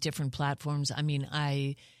all these different platforms. I mean,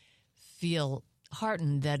 I feel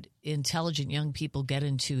heartened that intelligent young people get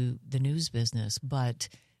into the news business, but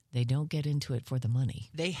they don't get into it for the money.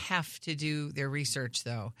 They have to do their research,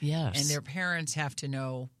 though. Yes. And their parents have to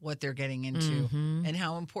know what they're getting into and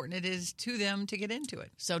how important it is to them to get into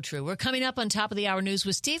it. So true. We're coming up on Top of the Hour News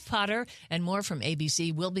with Steve Potter and more from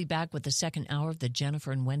ABC. We'll be back with the second hour of the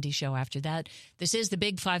Jennifer and Wendy Show after that. This is the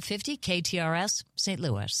Big 550, KTRS, St.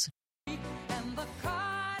 Louis.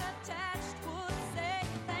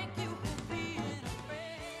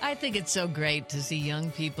 I think it's so great to see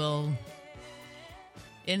young people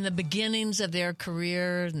in the beginnings of their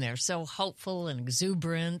career, and they're so hopeful and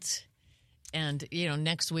exuberant. And,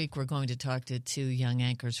 next week we're going to talk to 2 young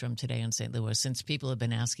anchors from Today in St. Louis, since people have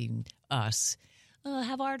been asking us,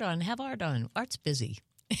 have Art on. Art's busy.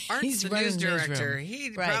 Art's He's the running news director. newsroom.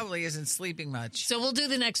 He Right. probably isn't sleeping much. So we'll do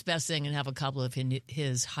the next best thing and have a couple of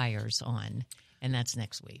his hires on, and that's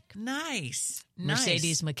next week. Nice.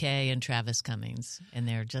 Mercedes McKay and Travis Cummings, and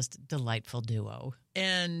they're just a delightful duo.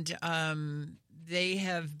 And they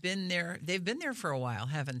have been there. They've been there for a while,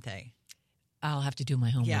 haven't they? I'll have to do my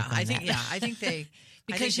homework Yeah, on I think. that. Yeah, I think they.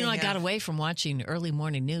 Because, I got away from watching early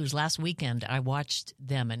morning news. Last weekend, I watched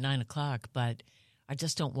them at 9 o'clock, but I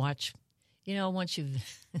just don't watch. Once you've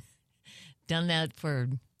done that for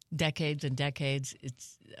decades and decades,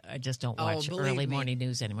 I just don't watch early morning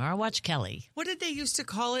news anymore. I watch Kelly. What did they used to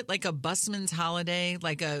call it? Like a busman's holiday?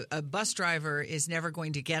 Like a bus driver is never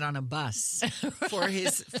going to get on a bus for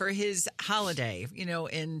his holiday,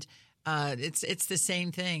 and it's the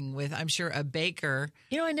same thing with, I'm sure, a baker.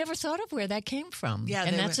 I never thought of where that came from. Yeah,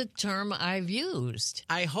 and that's a term I've used.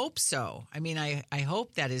 I hope so. I mean, I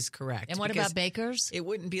hope that is correct. And what about bakers? It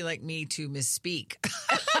wouldn't be like me to misspeak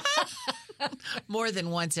more than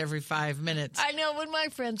once every 5 minutes. I know when my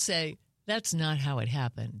friends say, that's not how it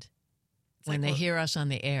happened. When they hear us on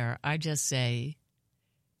the air, I just say,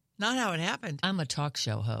 not how it happened. I'm a talk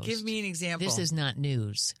show host. Give me an example. This is not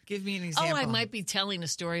news. Give me an example. Oh, I might be telling a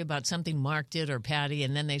story about something Mark did or Patty,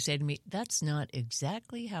 and then they say to me, that's not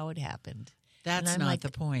exactly how it happened. That's not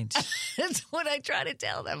the point. That's what I try to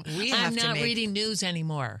tell them. I'm not reading news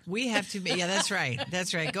anymore. We have to. Yeah, that's right.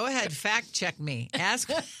 That's right. Go ahead. Fact check me. Ask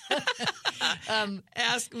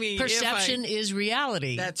me. Perception is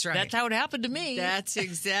reality. That's right. That's how it happened to me. That's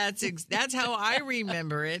how I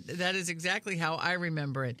remember it. That is exactly how I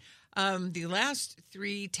remember it. The last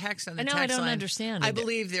 3 texts on the I know, text I don't line, understand I it.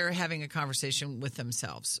 believe they're having a conversation with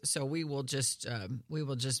themselves. So we will just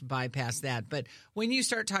bypass that. But when you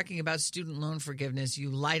start talking about student loan forgiveness, you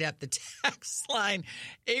light up the text line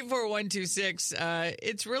 84126.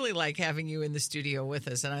 It's really like having you in the studio with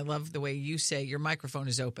us, and I love the way you say your microphone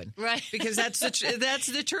is open, Right. Because that's the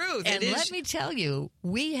truth. And It is. let me tell you,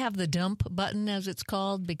 we have the dump button, as it's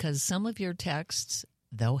called, because some of your texts,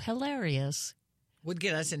 though hilarious, would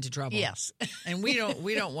get us into trouble. yes, And we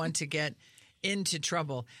don't want to get into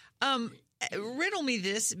trouble. Riddle me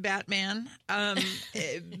this, Batman,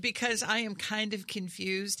 because I am kind of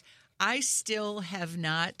confused. I still have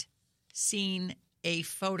not seen a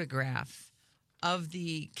photograph of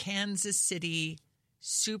the Kansas City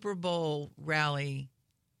Super Bowl rally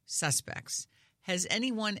suspects. Has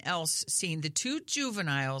anyone else seen? The 2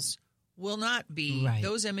 juveniles will not be, Right.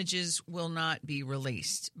 those images will not be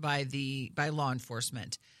released by law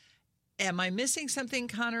enforcement. Am I missing something,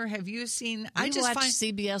 Connor? Have you seen? I watched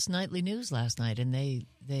CBS Nightly News last night, and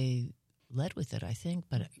they led with it, I think,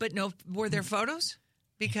 But no, were there photos?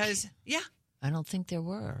 Because, yeah. I don't think there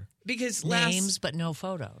were. Because Names, but no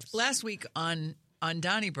photos. last week on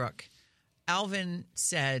Donnybrook, Alvin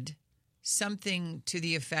said something to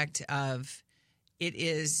the effect of, it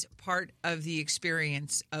is part of the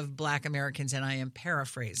experience of Black Americans, and I am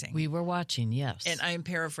paraphrasing. We were watching, yes. And I am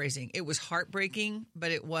paraphrasing. It was heartbreaking,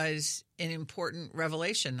 but it was an important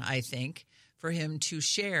revelation, I think, for him to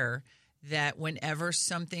share that whenever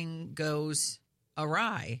something goes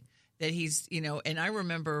awry, that he's, and I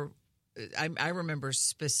remember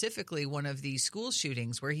specifically one of the school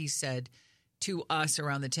shootings where he said to us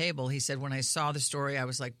around the table, he said, when I saw the story, I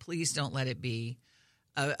was like, please don't let it be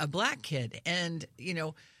a Black kid. And,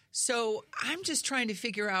 so I'm just trying to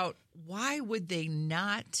figure out, why would they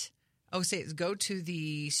not go to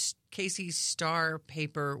the Casey Star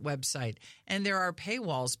paper website, and there are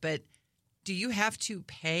paywalls, but do you have to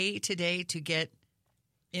pay today to get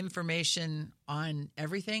information on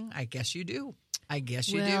everything? I guess you do.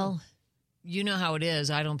 Well, you know how it is.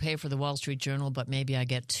 I don't pay for the Wall Street Journal, but maybe I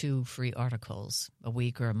get 2 free articles a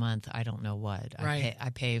week or a month. I don't know what. Right. I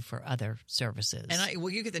pay for other services. And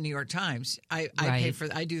you get the New York Times. I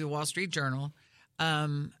do the Wall Street Journal.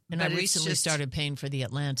 And I recently started paying for the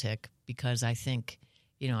Atlantic because I think,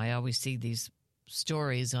 I always see these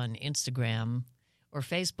stories on Instagram or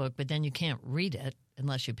Facebook, but then you can't read it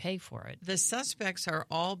unless you pay for it. The suspects are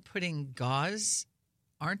all putting gauze.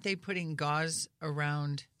 Aren't they putting gauze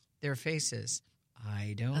around their faces?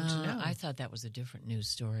 I don't know. I thought that was a different news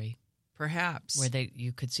story. Perhaps. Where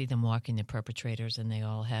you could see them walking, the perpetrators, and they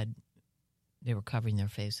were covering their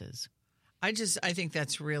faces. I think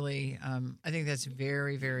that's really, I think that's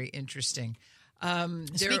very, very interesting.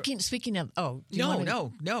 Speaking of, go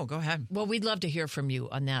ahead. Well, we'd love to hear from you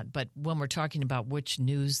on that. But when we're talking about which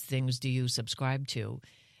news things do you subscribe to,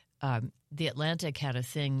 the Atlantic had a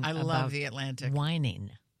thing I about love the Atlantic.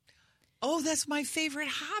 whining. Oh, that's my favorite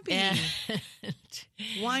hobby. And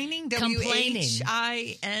Whining, complaining.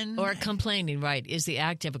 WHIN. Or complaining, right, is the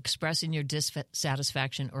act of expressing your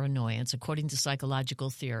dissatisfaction or annoyance. According to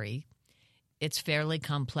psychological theory, it's fairly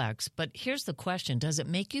complex. But here's the question. Does it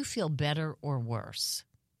make you feel better or worse?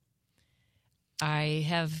 I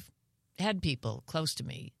have had people close to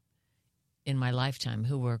me in my lifetime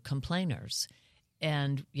who were complainers.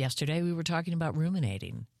 And yesterday we were talking about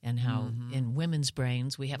ruminating and how in women's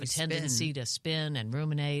brains we have a tendency to spin and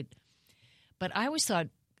ruminate. But I always thought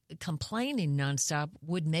complaining nonstop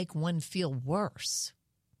would make one feel worse.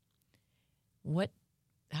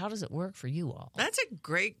 How does it work for you all? That's a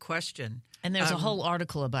great question. And there's a whole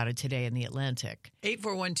article about it today in the Atlantic.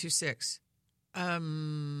 84126.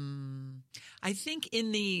 I think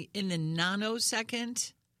in the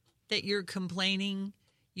nanosecond that you're complaining,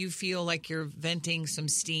 you feel like you're venting some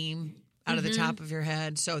steam out of the top of your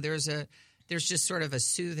head. So there's just sort of a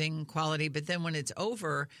soothing quality. But then when it's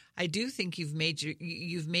over, I do think you've made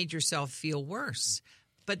yourself feel worse.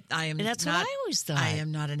 But that's what I always thought. I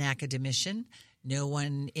am not an academician. No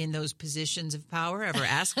one in those positions of power ever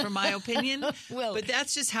asked for my opinion. But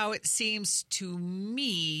that's just how it seems to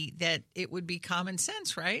me that it would be common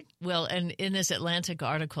sense, right? Well, and in this Atlantic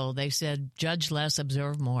article, they said, judge less,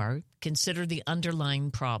 observe more, consider the underlying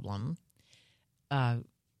problem,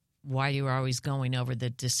 why you're always going over the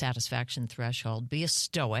dissatisfaction threshold, be a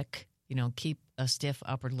stoic, keep a stiff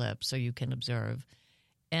upper lip so you can observe,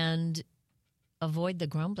 and avoid the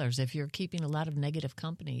grumblers. If you're keeping a lot of negative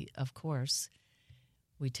company, of course,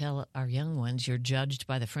 we tell our young ones you're judged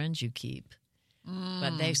by the friends you keep.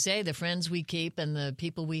 But they say the friends we keep and the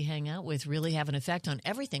people we hang out with really have an effect on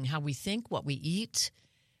everything, how we think, what we eat,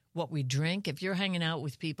 what we drink. If you're hanging out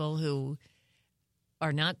with people who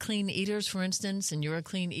are not clean eaters, for instance, and you're a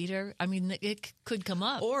clean eater, I mean, it could come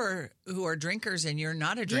up. Or who are drinkers and you're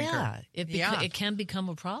not a drinker. Yeah, it can become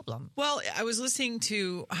a problem. Well, I was listening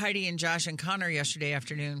to Heidi and Josh and Connor yesterday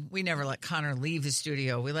afternoon. We never let Connor leave the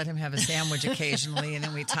studio. We let him have a sandwich occasionally, and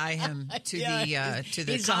then we tie him to the He's console.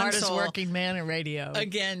 the hardest working man in radio.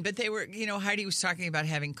 Again, but they were, Heidi was talking about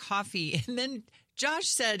having coffee, and then Josh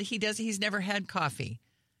said he's never had coffee.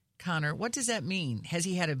 Connor, what does that mean? Has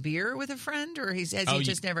he had a beer with a friend, or has he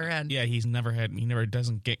just never had? Yeah, he never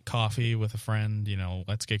doesn't get coffee with a friend.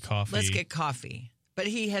 Let's get coffee. Let's get coffee. But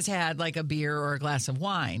he has had like a beer or a glass of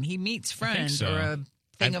wine. He meets friends or a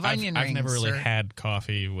thing of onion rings. I've never really had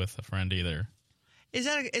coffee with a friend either.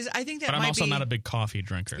 I think that but I'm might also be, not a big coffee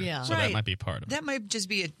drinker. Yeah. So that might be part of it. That might just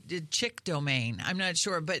be a chick domain. I'm not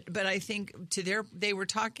sure. But I think they were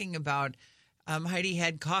talking about Heidi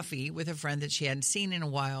had coffee with a friend that she hadn't seen in a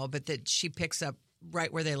while, but that she picks up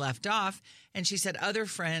right where they left off. And she said, other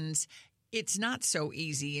friends, it's not so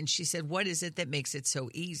easy. And she said, what is it that makes it so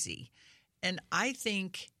easy? And I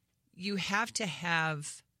think you have to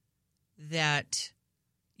have that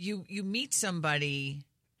you meet somebody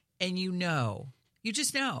and you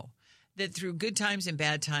just know that through good times and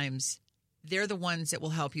bad times, they're the ones that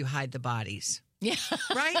will help you hide the bodies. Yeah.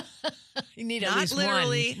 Right? You need not at least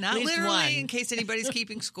literally, one. Not literally, one. in case anybody's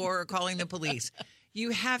keeping score or calling the police. You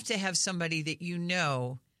have to have somebody that you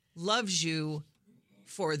know loves you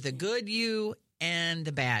for the good you and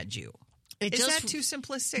the bad you. Is that too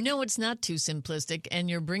simplistic? No, it's not too simplistic. And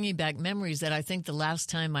you're bringing back memories that I think the last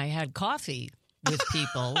time I had coffee with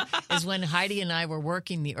people is when Heidi and I were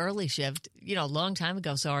working the early shift, a long time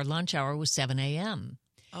ago. So our lunch hour was 7 a.m.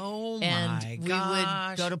 Oh, my and gosh. we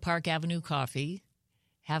would go to Park Avenue Coffee,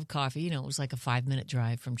 have coffee. It was like a 5-minute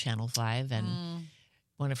drive from Channel 5. And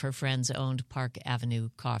one of her friends owned Park Avenue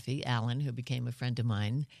Coffee, Alan, who became a friend of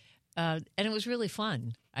mine. And it was really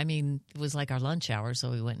fun. I mean, it was like our lunch hour,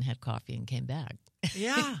 so we went and had coffee and came back.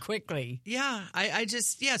 Yeah. Quickly. Yeah.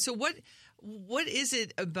 So what is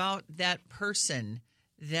it about that person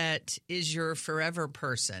that is your forever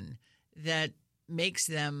person that makes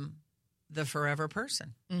them the forever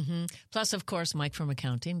person? Mm-hmm. Plus, of course, Mike from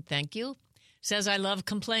accounting, thank you, says, I love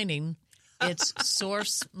complaining. It's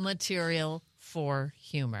source material for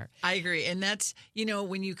humor. I agree. And that's,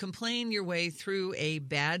 when you complain your way through a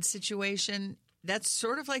bad situation, that's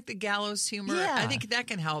sort of like the gallows humor. Yeah. I think that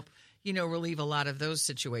can help, relieve a lot of those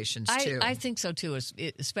situations too. I think so too,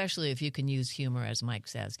 especially if you can use humor, as Mike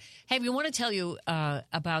says. Hey, we want to tell you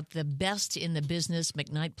about the best in the business,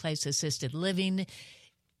 McKnight Place Assisted Living.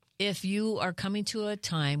 If you are coming to a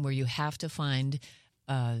time where you have to find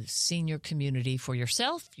a senior community for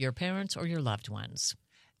yourself, your parents, or your loved ones.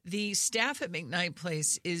 The staff at McKnight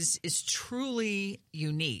Place is truly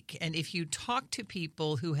unique. And if you talk to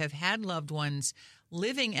people who have had loved ones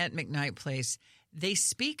living at McKnight Place, they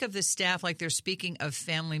speak of the staff like they're speaking of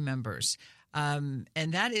family members. And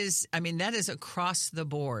that is across the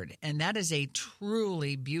board. And that is a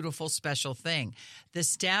truly beautiful, special thing. The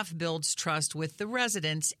staff builds trust with the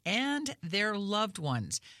residents and their loved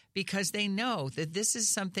ones because they know that this is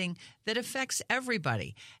something that affects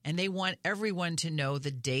everybody. And they want everyone to know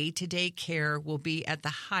the day-to-day care will be at the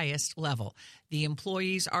highest level. The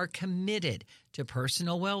employees are committed to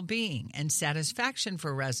personal well-being and satisfaction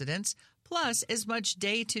for residents, plus as much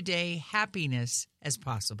day-to-day happiness as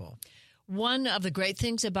possible. One of the great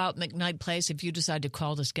things about McKnight Place, if you decide to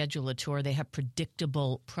call to schedule a tour, they have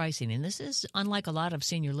predictable pricing. And this is unlike a lot of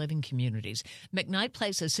senior living communities. McKnight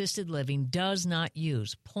Place Assisted Living does not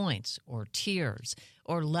use points or tiers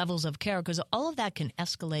or levels of care because all of that can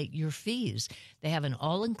escalate your fees. They have an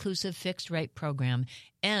all-inclusive fixed rate program.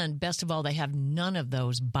 And best of all, they have none of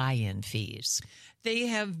those buy-in fees. They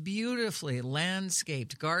have beautifully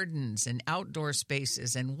landscaped gardens and outdoor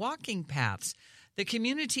spaces and walking paths. The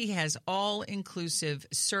community has all-inclusive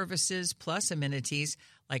services plus amenities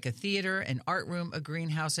like a theater, an art room, a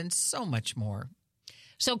greenhouse, and so much more.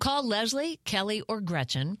 So call Leslie, Kelly, or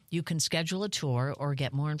Gretchen. You can schedule a tour or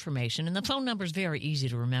get more information. And the phone number is very easy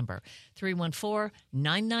to remember,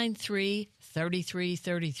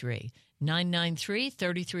 314-993-3333.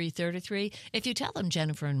 993-3333. If you tell them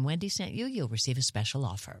Jennifer and Wendy sent you, you'll receive a special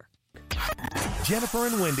offer. Jennifer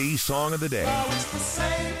and Wendy Song of the Day.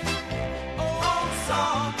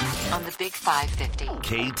 On the Big 550.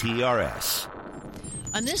 KTRS.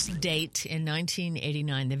 On this date in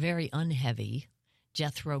 1989, the very unheavy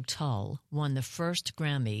Jethro Tull won the first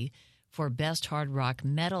Grammy for Best Hard Rock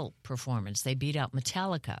Metal Performance. They beat out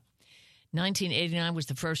Metallica. 1989 was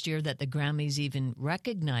the first year that the Grammys even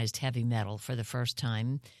recognized heavy metal for the first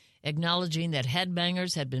time. acknowledging that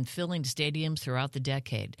headbangers had been filling stadiums throughout the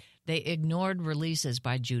decade. They ignored releases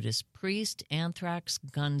by Judas Priest, Anthrax,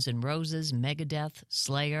 Guns N' Roses, Megadeth,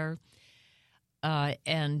 Slayer,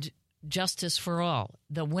 and Justice for All.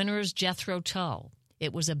 The winners, Jethro Tull.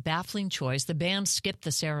 It was a baffling choice. The band skipped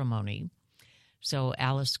the ceremony, so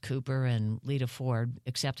Alice Cooper and Lita Ford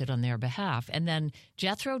accepted on their behalf. And then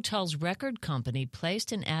Jethro Tull's record company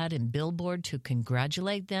placed an ad in Billboard to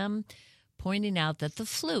congratulate them, pointing out that the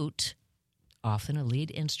flute, often a lead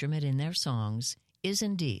instrument in their songs, is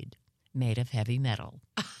indeed made of heavy metal.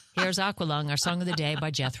 Here's Aqualung, our song of the day by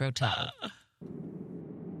Jethro Tull.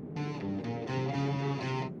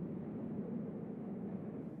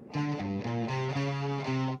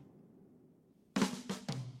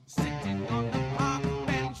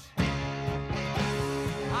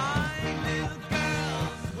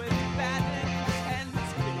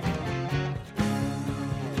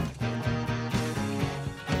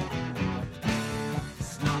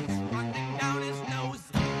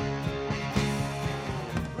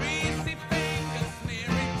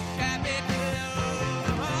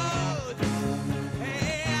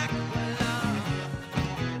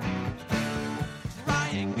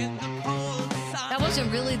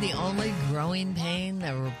 Wasn't really the only growing pain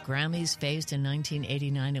the Grammys faced in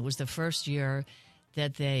 1989. It was the first year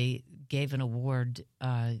that they gave an award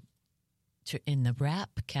in the rap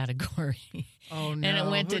category. Oh, no. And it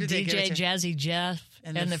went Who to did DJ Jazzy Jeff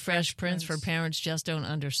and the Fresh Prince for Parents Just Don't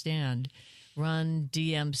Understand. Run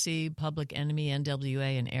DMC, Public Enemy,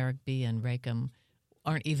 NWA, and Eric B. and Rakim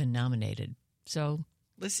aren't even nominated. So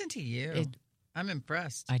listen to you. I'm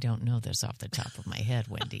impressed. I don't know this off the top of my head,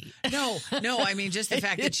 Wendy. No, I mean just the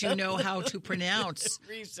fact that you know how to pronounce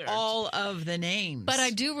all of the names. But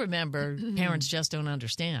I do remember Parents Just Don't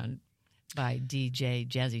Understand by DJ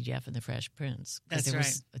Jazzy Jeff and the Fresh Prince. That's there right.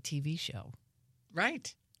 was a TV show.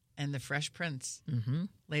 Right. And the Fresh Prince. Mm-hmm.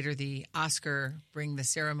 Later, the Oscar bring the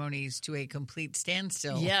ceremonies to a complete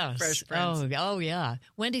standstill. Yes. Fresh Prince. Oh, yeah.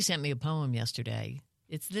 Wendy sent me a poem yesterday.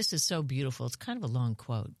 This is so beautiful. It's kind of a long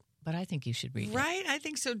quote, but I think you should read it. Right? I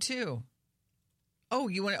think so too. Oh,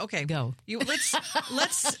 you want to? Okay, go.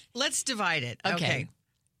 Let's divide it. Okay.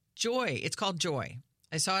 Joy. It's called Joy.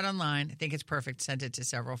 I saw it online. I think it's perfect. Sent it to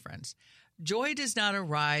several friends. Joy does not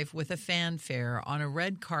arrive with a fanfare on a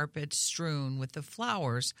red carpet strewn with the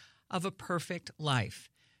flowers of a perfect life.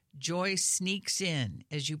 Joy sneaks in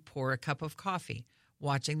as you pour a cup of coffee,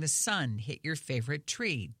 watching the sun hit your favorite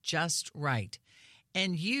tree just right.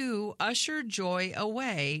 And you usher joy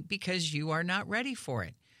away because you are not ready for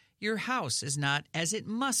it. Your house is not as it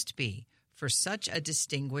must be for such a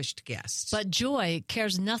distinguished guest. But joy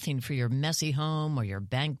cares nothing for your messy home or your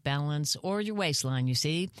bank balance or your waistline, you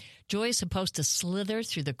see. Joy is supposed to slither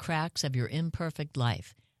through the cracks of your imperfect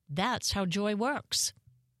life. That's how joy works.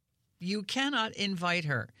 You cannot invite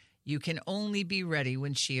her. You can only be ready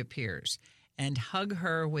when she appears. And hug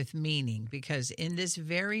her with meaning, because in this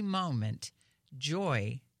very moment,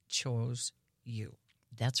 joy chose you.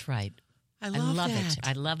 That's right. I love it.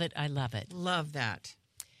 I love it. I love it. Love that.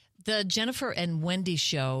 The Jennifer and Wendy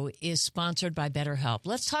show is sponsored by BetterHelp.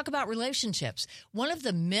 Let's talk about relationships. One of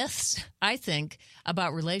the myths, I think,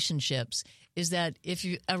 about relationships is that if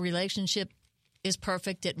a relationship is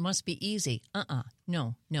perfect, it must be easy.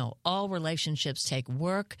 No. All relationships take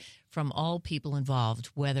work from all people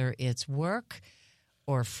involved, whether it's work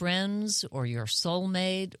or friends or your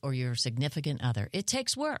soulmate or your significant other. It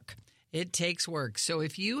takes work. It takes work. So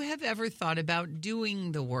if you have ever thought about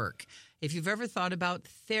doing the work, if you've ever thought about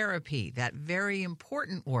therapy, that very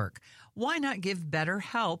important work, why not give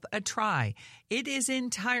BetterHelp a try? It is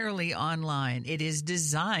entirely online. It is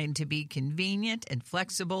designed to be convenient and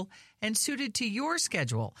flexible and suited to your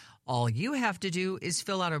schedule. All you have to do is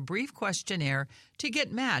fill out a brief questionnaire to get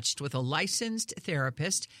matched with a licensed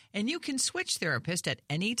therapist, and you can switch therapist at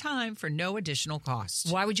any time for no additional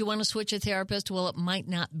cost. Why would you want to switch a therapist? Well, it might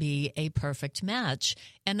not be a perfect match,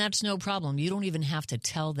 and that's no problem. You don't even have to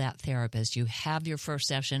tell that therapist. You have your first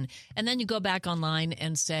session, and then you go back online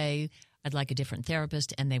and say, I'd like a different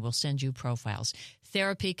therapist, and they will send you profiles.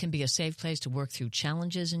 Therapy can be a safe place to work through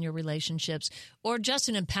challenges in your relationships or just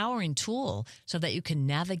an empowering tool so that you can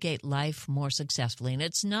navigate life more successfully. And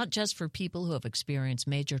it's not just for people who have experienced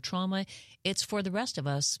major trauma. It's for the rest of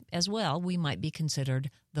us as well. We might be considered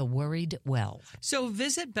the worried well. So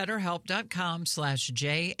visit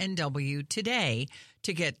BetterHelp.com/JNW today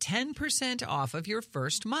to get 10% off of your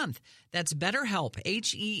first month. That's BetterHelp,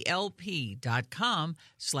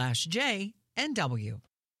 HELP.com/JNW.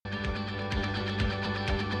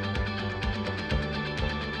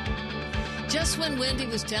 Just when Wendy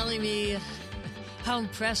was telling me How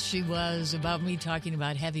impressed she was about me talking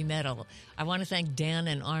about heavy metal. I want to thank Dan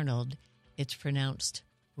and Arnold. It's pronounced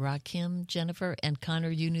Rakim, Jennifer, and Connor,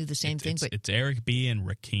 you knew the same thing. It's Eric B. and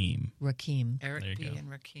Rakim. Rakim. Eric B. and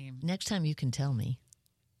Rakim. Next time you can tell me,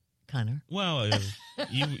 Connor. Well,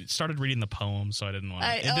 you started reading the poem, so I didn't want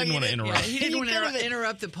to interrupt. Yeah, he didn't want to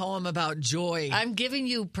interrupt the poem about joy. I'm giving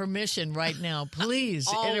you permission right now. Please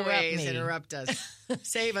Always interrupt us.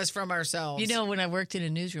 Save us from ourselves. You know, when I worked in a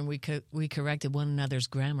newsroom, we corrected one another's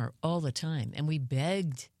grammar all the time, and we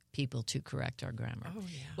begged people to correct our grammar. Oh,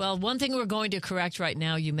 yeah. Well, one thing we're going to correct right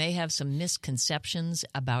now, you may have some misconceptions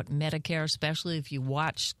about Medicare, especially if you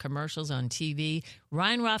watch commercials on TV.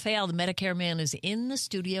 Ryan Raphael, the Medicare man, is in the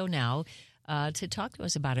studio now to talk to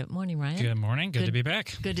us about it. Morning, Ryan. Good morning. Good to be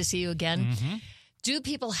back. Good to see you again. Mm-hmm. Do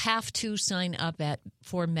people have to sign up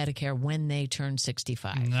for Medicare when they turn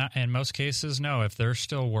 65? In most cases, no. If they're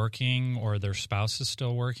still working or their spouse is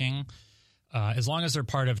still working, as long as they're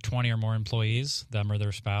part of 20 or more employees, them or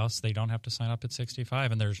their spouse, they don't have to sign up at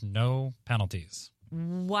 65, and there's no penalties.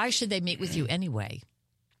 Why should they meet with you anyway?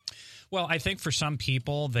 Well, I think for some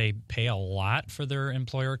people, they pay a lot for their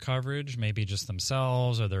employer coverage, maybe just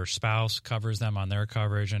themselves or their spouse covers them on their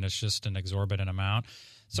coverage, and it's just an exorbitant amount.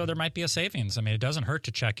 So there might be a savings. I mean, it doesn't hurt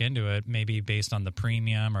to check into it, maybe based on the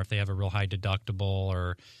premium or if they have a real high deductible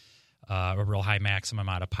or a real high maximum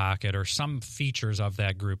out of pocket or some features of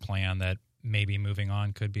that group plan that maybe moving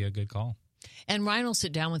on could be a good call. And Ryan will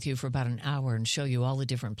sit down with you for about an hour and show you all the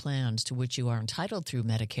different plans to which you are entitled through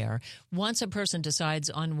Medicare. Once a person decides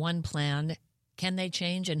on one plan, can they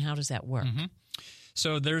change, and how does that work? Mm-hmm.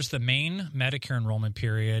 So there's the main Medicare enrollment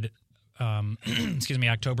period, October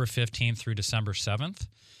 15th through December 7th.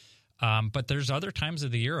 But there's other times of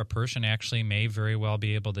the year a person actually may very well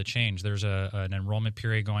be able to change. There's an enrollment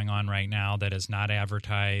period going on right now that is not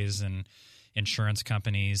advertised, and insurance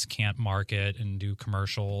companies can't market and do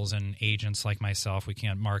commercials, and agents like myself, we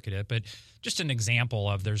can't market it. But just an example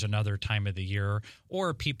of there's another time of the year,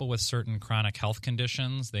 or people with certain chronic health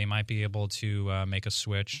conditions, they might be able to make a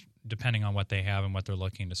switch depending on what they have and what they're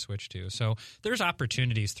looking to switch to. So there's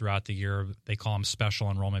opportunities throughout the year. They call them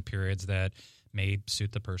special enrollment periods that may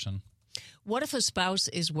suit the person. What if a spouse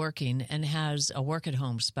is working and has a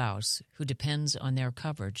work-at-home spouse who depends on their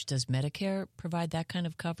coverage? Does Medicare provide that kind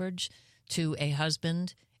of coverage to a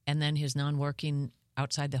husband and then his non-working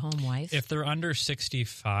outside-the-home wife? If they're under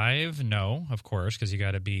 65, no, of course, because you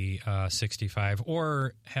got to be 65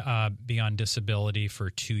 or be on disability for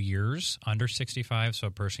 2 years under 65, so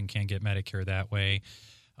a person can get Medicare that way.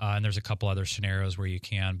 And there's a couple other scenarios where you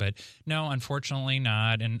can, but no, unfortunately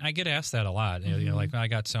not. And I get asked that a lot. Mm-hmm. You know, like, I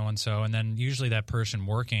got so-and-so, and then usually that person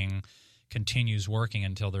working continues working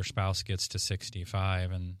until their spouse gets to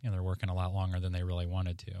 65, and they're working a lot longer than they really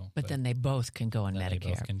wanted to. But then they both can go on Medicare. They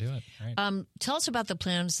both can do it, right? Tell us about the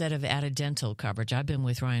plans that have added dental coverage. I've been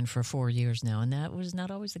with Ryan for 4 years now, and that was not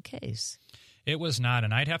always the case. It was not,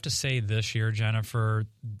 and I'd have to say this year, Jennifer,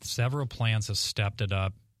 several plans have stepped it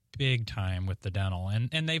up big time with the dental,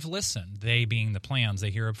 and they've listened. They being the plans,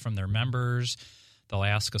 they hear it from their members. They'll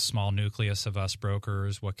ask a small nucleus of us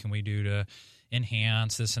brokers, what can we do to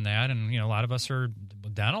enhance this and that? And a lot of us are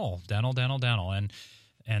dental,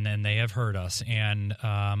 and then they have heard us. And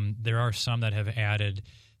there are some that have added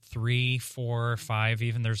 3, 4, 5.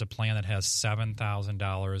 Even there's a plan that has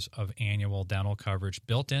 $7,000 of annual dental coverage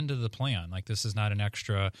built into the plan. Like, this is not an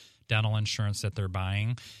extra dental insurance that they're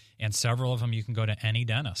buying. And several of them, you can go to any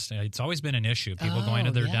dentist. It's always been an issue. People going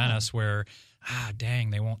to their dentist where,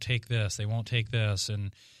 dang, they won't take this,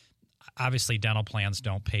 and obviously dental plans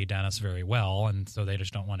don't pay dentists very well, and so they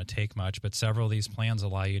just don't want to take much. But several of these plans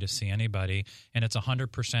allow you to see anybody, and it's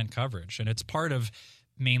 100% coverage. And it's part of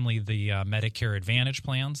mainly the Medicare Advantage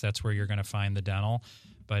plans. That's where you're going to find the dental.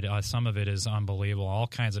 But some of it is unbelievable. All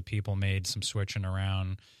kinds of people made some switching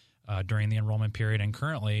around during the enrollment period and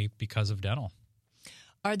currently because of dental.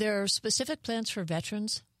 Are there specific plans for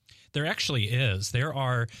veterans? There actually is. There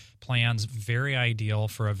are plans very ideal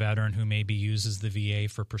for a veteran who maybe uses the VA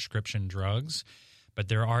for prescription drugs, but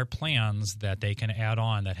there are plans that they can add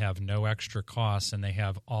on that have no extra costs, and they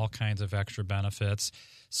have all kinds of extra benefits.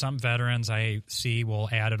 Some veterans I see will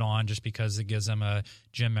add it on just because it gives them a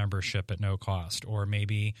gym membership at no cost, or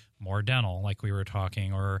maybe more dental like we were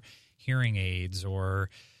talking, or hearing aids,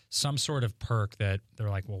 or some sort of perk that they're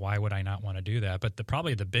like, well, why would I not want to do that? But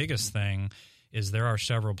probably the biggest thing is there are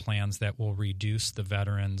several plans that will reduce the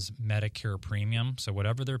veteran's Medicare premium. So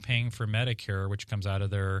whatever they're paying for Medicare, which comes out of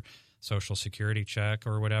their Social Security check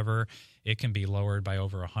or whatever, it can be lowered by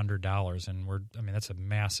over $100. And that's a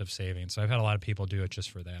massive savings. So I've had a lot of people do it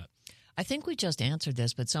just for that. I think we just answered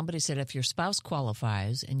this, but somebody said if your spouse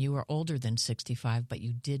qualifies and you are older than 65 but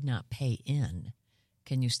you did not pay in,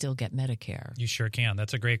 can you still get Medicare? You sure can.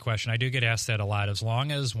 That's a great question. I do get asked that a lot. As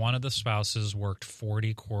long as one of the spouses worked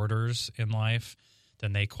 40 quarters in life,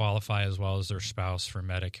 then they qualify as well as their spouse for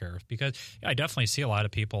Medicare. Because I definitely see a lot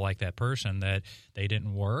of people like that person that they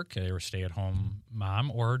didn't work, they were stay-at-home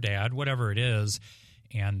mom or dad, whatever it is,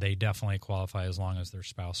 and they definitely qualify as long as their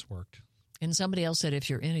spouse worked. And somebody else said, if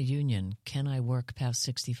you're in a union, can I work past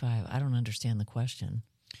 65? I don't understand the question.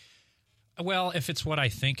 Well, if it's what I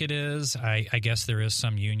think it is, I guess there is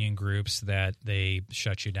some union groups that they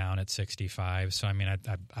shut you down at 65. So, I mean, I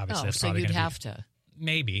obviously that's so probably you'd gonna have to.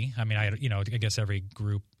 Maybe. I mean, I guess every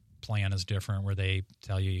group plan is different where they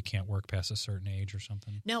tell you can't work past a certain age or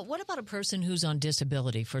something. Now, what about a person who's on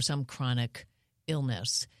disability for some chronic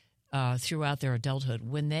illness throughout their adulthood?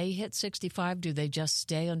 When they hit 65, do they just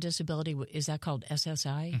stay on disability? Is that called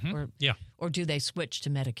SSI? Yeah. Or do they switch to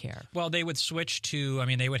Medicare? Well, they would switch to,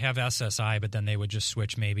 they would have SSI, but then they would just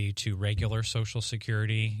switch maybe to regular Social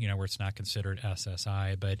Security, where it's not considered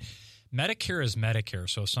SSI. But Medicare is Medicare.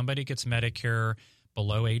 So if somebody gets Medicare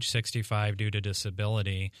below age 65 due to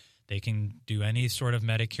disability, they can do any sort of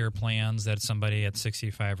Medicare plans that somebody at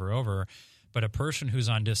 65 or over. But a person who's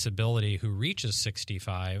on disability who reaches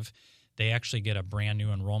 65, they actually get a brand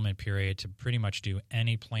new enrollment period to pretty much do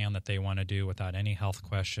any plan that they want to do without any health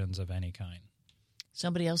questions of any kind.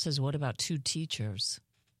 Somebody else says, what about two teachers?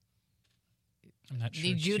 I'm not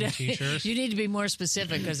sure. Teachers? You need to be more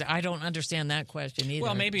specific because I don't understand that question either.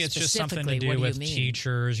 Well, maybe it's just something to do with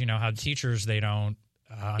teachers. How teachers, they don't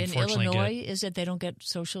unfortunately in Illinois, is it they don't get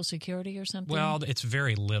Social Security or something? Well, it's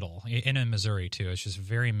very little. And in Missouri, too. It's just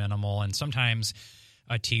very minimal. And sometimes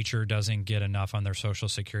a teacher doesn't get enough on their Social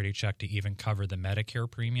Security check to even cover the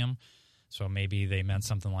Medicare premium. So maybe they meant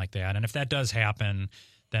something like that. And if that does happen,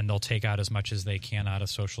 then they'll take out as much as they can out of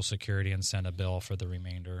Social Security and send a bill for the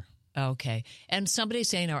remainder. Okay. And somebody's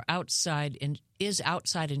saying is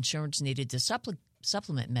outside insurance needed to supplement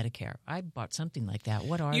Medicare? I bought something like that.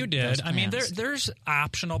 What are you did? Those plans? There's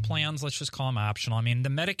optional plans. Let's just call them optional. The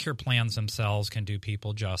Medicare plans themselves can do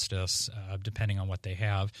people justice depending on what they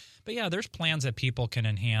have. But yeah, there's plans that people can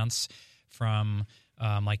enhance from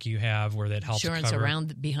like you have where that helps insurance cover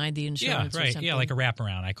around behind the insurance. Yeah, right. Or something? Yeah, like a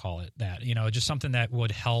wraparound. I call it that. Just something that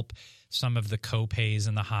would help some of the co-pays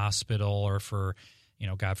in the hospital or for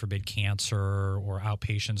God forbid, cancer or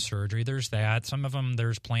outpatient surgery. There's that. Some of them,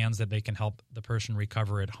 there's plans that they can help the person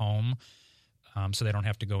recover at home so they don't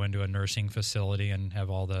have to go into a nursing facility and have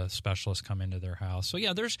all the specialists come into their house. So,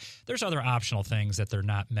 yeah, there's other optional things that they're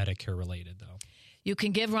not Medicare related, though. You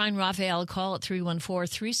can give Ryan Raphael a call at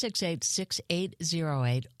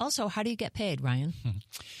 314-368-6808. Also, how do you get paid, Ryan?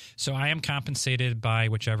 So I am compensated by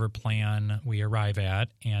whichever plan we arrive at,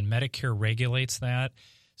 and Medicare regulates that.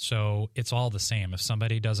 So it's all the same. If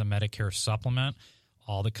somebody does a Medicare supplement,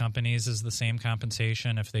 all the companies is the same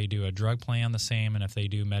compensation. If they do a drug plan, the same. And if they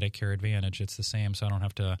do Medicare Advantage, it's the same. So I don't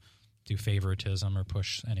have to do favoritism or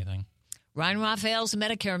push anything. Ryan Raphael's a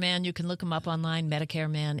Medicare man. You can look him up online,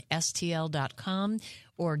 MedicareManSTL.com,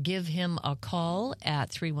 or give him a call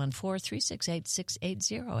at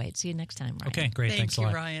 314-368-6808. See you next time, Ryan. Okay, great. Thanks a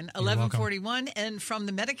lot. Thank you, Ryan. 1141, and from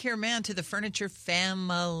the Medicare man to the furniture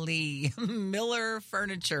family, Miller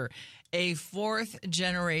Furniture, a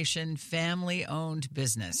fourth-generation family-owned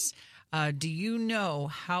business. Do you know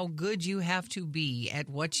how good you have to be at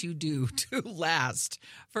what you do to last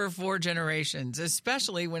for 4 generations,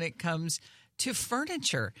 especially when it comes to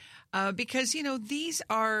furniture? Because, these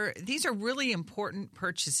are really important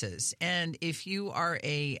purchases. And if you are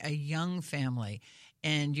a young family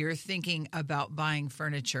and you're thinking about buying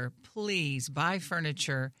furniture, please buy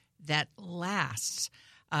furniture that lasts.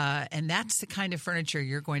 And that's the kind of furniture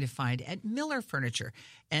you're going to find at Miller Furniture.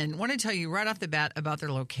 And I want to tell you right off the bat about their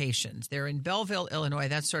locations. They're in Belleville, Illinois.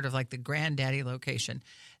 That's sort of like the granddaddy location.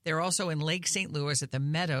 They're also in Lake St. Louis at the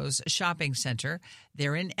Meadows Shopping Center.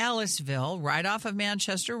 They're in Ellisville, right off of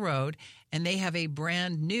Manchester Road. And they have a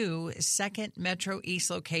brand new second Metro East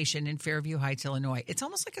location in Fairview Heights, Illinois. It's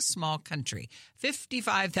almost like a small country.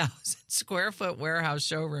 55,000 square foot warehouse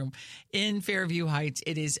showroom in Fairview Heights.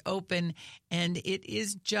 It is open and it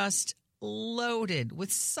is just loaded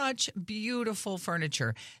with such beautiful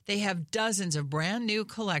furniture. They have dozens of brand new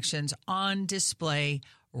collections on display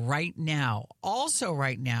right now. Also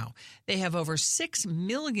right now, they have over $6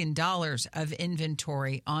 million of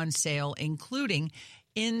inventory on sale, including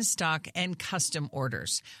in-stock and custom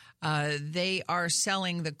orders. They are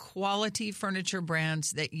selling the quality furniture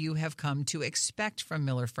brands that you have come to expect from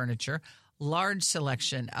Miller Furniture. Large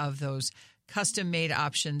selection of those custom-made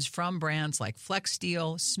options from brands like Flex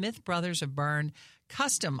Steel, Smith Brothers of Bern,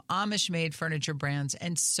 custom Amish-made furniture brands,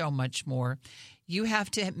 and so much more. You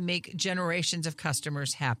have to make generations of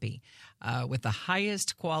customers happy with the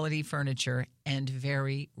highest quality furniture and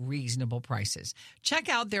very reasonable prices. Check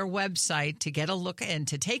out their website to get a look and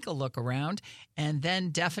to take a look around, and then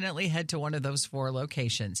definitely head to one of those 4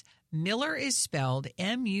 locations. Miller is spelled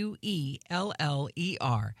M-U-E-L-L-E-R.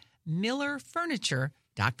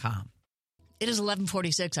 MillerFurniture.com. It is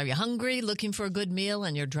 11:46. Are you hungry, looking for a good meal,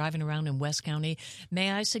 and you're driving around in West County?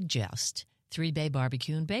 May I suggest 3 Bay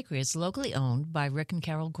Barbecue and Bakery? It's locally owned by Rick and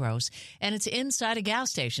Carol Gross, and it's inside a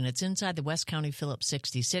gas station. It's inside the West County Phillips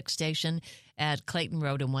 66 station at Clayton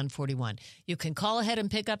Road and 141. You can call ahead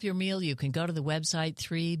and pick up your meal. You can go to the website,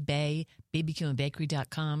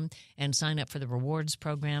 3baybbqandbakery.com, and sign up for the rewards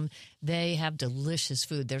program. They have delicious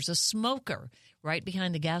food. There's a smoker right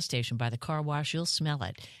behind the gas station by the car wash. You'll smell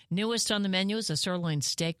it. Newest on the menu is a sirloin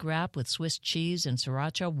steak wrap with Swiss cheese and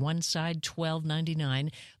sriracha, one side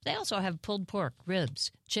 $12.99. They also have pulled pork, ribs,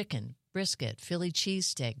 chicken, brisket, Philly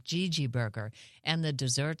cheesesteak, Gigi burger, and the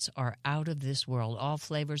desserts are out of this world. All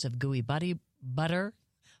flavors of gooey butter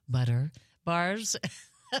bars.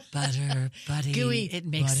 Butter, buddy. Gooey it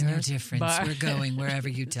makes butter no difference. bar. We're going wherever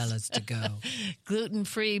you tell us to go.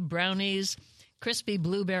 Gluten-free brownies, crispy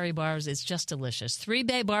blueberry bars. It's just delicious. 3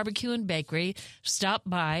 Bay Barbecue and Bakery. Stop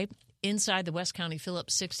by inside the West County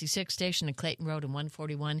Phillips 66 station at Clayton Road and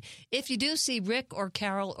 141. If you do see Rick or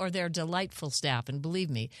Carol or their delightful staff, and believe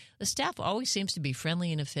me, the staff always seems to be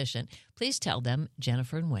friendly and efficient, please tell them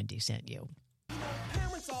Jennifer and Wendy sent you.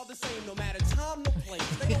 Parents are the same no matter time nor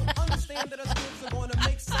place. They don't understand that us kids are going to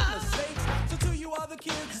make some mistakes. So to you other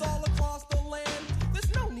kids all across the land,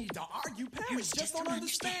 there's no need to argue. Parents just don't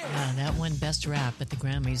understand. That won Best Rap at the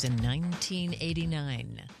Grammys in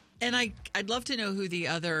 1989. And I'd love to know who the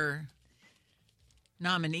other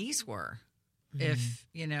nominees were. If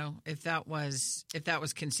that was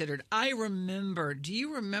considered. I remember. Do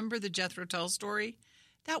you remember the Jethro Tull story?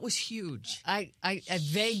 That was huge. I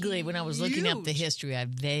vaguely, when I was looking up the history, I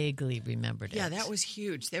vaguely remembered it. Yeah, that was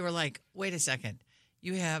huge. They were like, wait a second.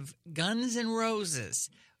 You have Guns N'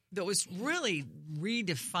 Roses that was really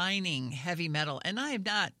redefining heavy metal. And I am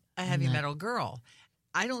not a heavy metal girl.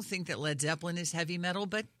 I don't think that Led Zeppelin is heavy metal,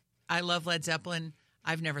 but I love Led Zeppelin.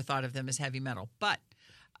 I've never thought of them as heavy metal. But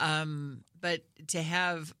to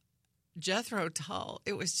have Jethro Tull,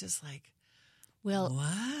 it was just like, well,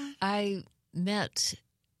 what? I met,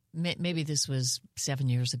 maybe this was 7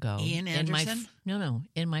 years ago. Ian Anderson?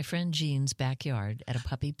 In my friend Jean's backyard at a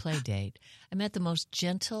puppy play date. I met the most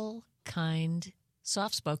gentle, kind,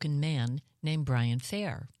 soft-spoken man named Brian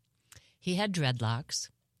Fair. He had dreadlocks.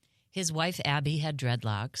 His wife, Abby, had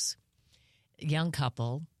dreadlocks. Young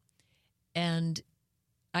couple. And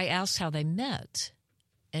I asked how they met.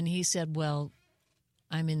 And he said, well,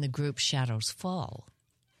 I'm in the group Shadows Fall.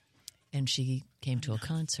 And she came to a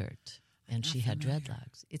concert. And she had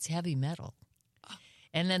dreadlocks. It's heavy metal.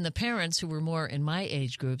 And then the parents who were more in my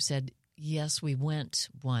age group said, yes, we went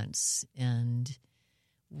once. And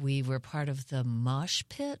we were part of the mosh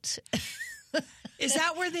pit. Is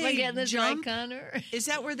that where they jump? Right, Connor? Is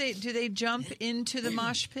that where do they jump into the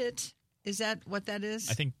mosh pit? Is that what that is?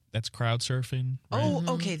 I think that's crowd surfing. Right?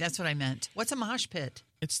 Oh, okay. That's what I meant. What's a mosh pit?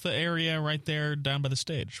 It's the area right there down by the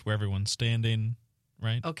stage where everyone's standing,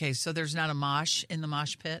 right? Okay, so there's not a mosh in the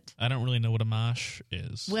mosh pit? I don't really know what a mosh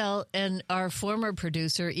is. Well, and our former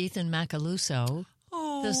producer, Ethan Macaluso,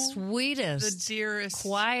 the sweetest, the dearest,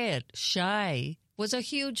 quiet, shy, was a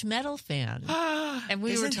huge metal fan. And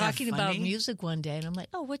we were talking about music one day, and I'm like,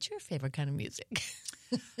 oh, what's your favorite kind of music?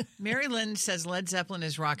 Mary Lynn says Led Zeppelin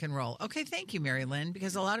is rock and roll. Okay, thank you, Mary Lynn,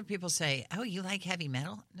 because a lot of people say, oh, you like heavy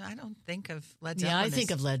metal? No, I don't think of Led Zeppelin. Yeah, I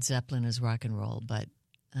think of Led Zeppelin as rock and roll, but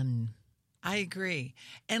I agree.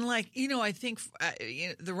 And I think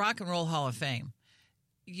the Rock and Roll Hall of Fame,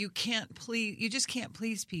 you just can't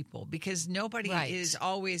please people because nobody is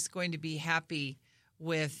always going to be happy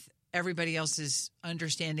with everybody else's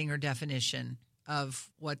understanding or definition of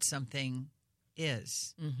what something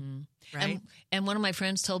is. Mm-hmm. Right? And one of my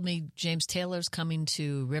friends told me James Taylor's coming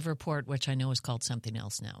to Riverport, which I know is called something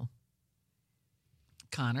else now.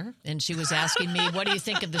 Connor. And she was asking me, what do you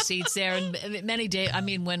think of the seats there? And many days,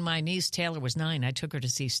 when my niece Taylor was 9, I took her to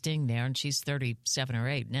see Sting there, and she's 37 or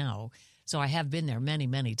 8 now. So I have been there many,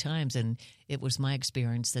 many times, and it was my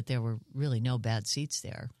experience that there were really no bad seats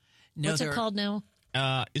there. What's it called now?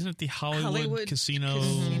 Isn't it the Hollywood Casino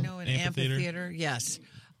and Amphitheater? Yes.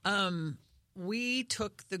 We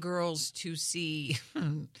took the girls to see,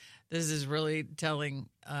 this is telling,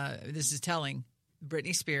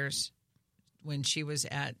 Britney Spears when she was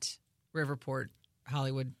at Riverport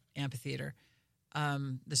Hollywood Amphitheater.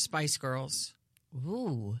 The Spice Girls.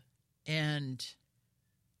 Ooh. And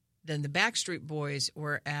then the Backstreet Boys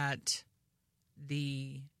were at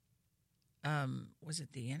the was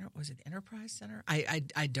it the Enterprise Center?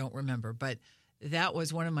 I don't remember, but that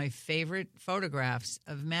was one of my favorite photographs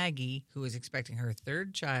of Maggie, who was expecting her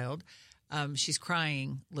third child. She's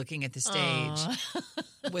crying, looking at the stage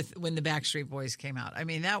when the Backstreet Boys came out. I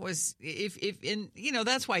mean, that was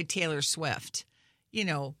that's why Taylor Swift,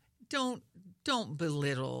 don't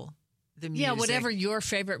belittle the music. Yeah, whatever your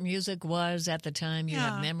favorite music was at the time, you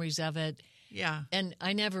have memories of it. Yeah. And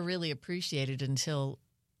I never really appreciated it until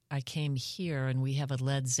I came here, and we have a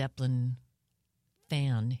Led Zeppelin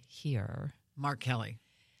fan here. Mark Kelly.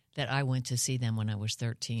 That I went to see them when I was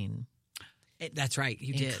 13. That's right,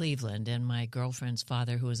 you did. In Cleveland, and my girlfriend's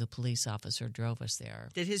father, who was a police officer, drove us there.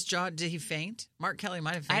 Did he faint? Mark Kelly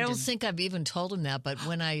might have fainted. I don't think I've even told him that, but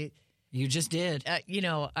when You just did.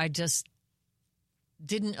 I just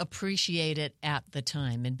didn't appreciate it at the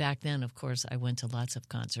time. And back then, of course, I went to lots of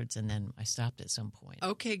concerts, and then I stopped at some point.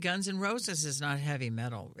 Okay, Guns N' Roses is not heavy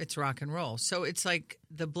metal. It's rock and roll. So it's like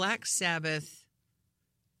the Black Sabbath.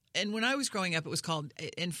 And when I was growing up, it was called,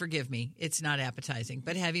 and forgive me, it's not appetizing,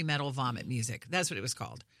 but heavy metal vomit music. That's what it was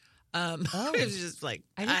called. It was just like,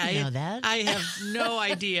 I didn't know that. I have no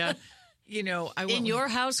idea. In your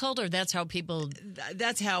household, or that's how people...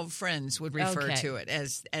 That's how friends would refer to it,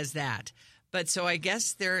 as that. But so I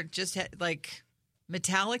guess they're just like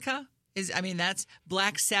Metallica that's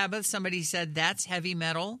Black Sabbath. Somebody said that's heavy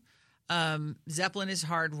metal. Zeppelin is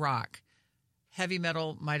hard rock. Heavy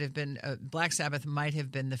metal might have been, Black Sabbath might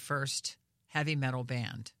have been the first heavy metal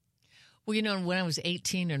band. Well, when I was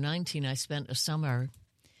 18 or 19, I spent a summer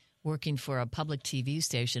working for a public TV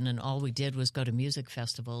station, and all we did was go to music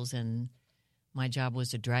festivals, and my job was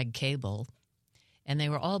to drag cable, and they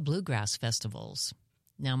were all bluegrass festivals.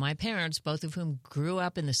 Now, my parents, both of whom grew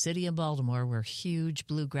up in the city of Baltimore, were huge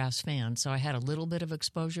bluegrass fans, so I had a little bit of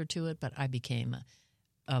exposure to it, but I became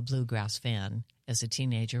a bluegrass fan as a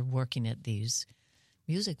teenager working at these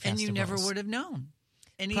music festivals. And you never would have known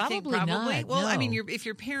anything? Probably not. Well, no. I mean, if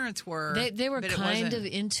your parents were... They were kind of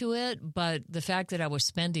into it, but the fact that I was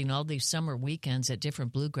spending all these summer weekends at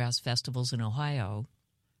different bluegrass festivals in Ohio,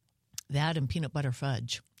 that and peanut butter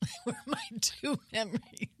fudge were my two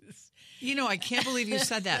memories. I can't believe you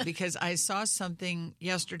said that, because I saw something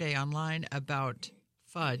yesterday online about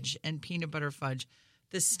fudge and peanut butter fudge.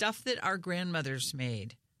 The stuff that our grandmothers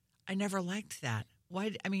made, I never liked that.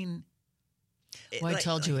 Why? I mean... Well, I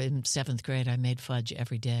told you in 7th grade I made fudge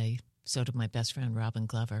every day. So did my best friend, Robin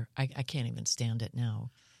Glover. I can't even stand it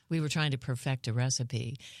now. We were trying to perfect a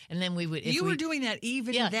recipe. And then we would... You were doing that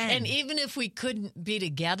even then. And even if we couldn't be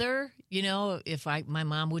together, if my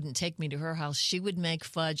mom wouldn't take me to her house, she would make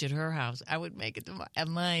fudge at her house. I would make it at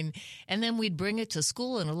mine. And then we'd bring it to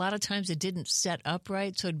school, and a lot of times it didn't set up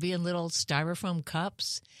right, so it'd be in little styrofoam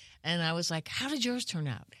cups. And I was like, how did yours turn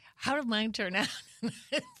out? How did mine turn out?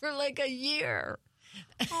 For like a year.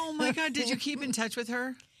 Oh, my God. Did you keep in touch with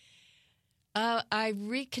her? I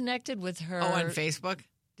reconnected with her. Oh, on Facebook?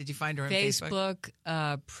 Did you find her on Facebook?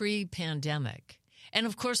 Pre-pandemic. And,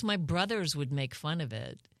 of course, my brothers would make fun of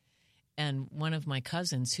it. And one of my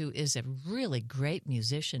cousins, who is a really great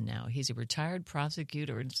musician now, he's a retired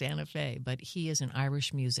prosecutor in Santa Fe, but he is an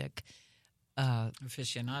Irish music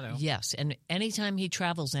aficionado. Yes. And anytime he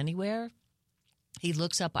travels anywhere, he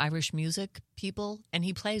looks up Irish music people, and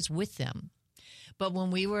he plays with them. But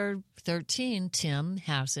when we were 13, Tim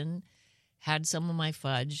Hassan had some of my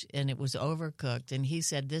fudge, and it was overcooked. And he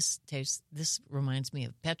said, this reminds me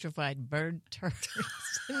of petrified bird turds.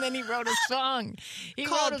 And then he wrote a song. He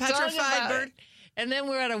called wrote a Petrified song Bird? It. And then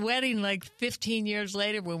we're at a wedding like 15 years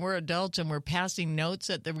later when we're adults, and we're passing notes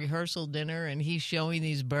at the rehearsal dinner, and he's showing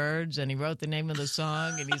these birds, and he wrote the name of the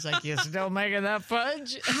song, and he's like, "You still making that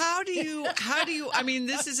fudge?" How do you, I mean,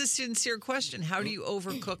 this is a sincere question. How do you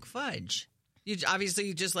overcook fudge? You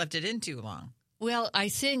just left it in too long. Well, I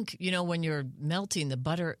think, when you're melting the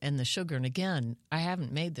butter and the sugar, and again, I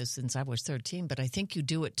haven't made this since I was 13, but I think you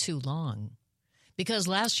do it too long. Because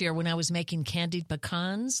last year when I was making candied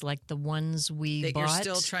pecans, like the ones we bought. That you're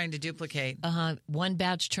still trying to duplicate. One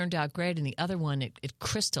batch turned out great, and the other one, it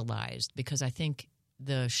crystallized because I think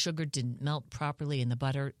the sugar didn't melt properly in the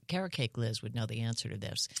butter. Carrot Cake Liz would know the answer to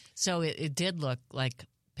this. So it did look like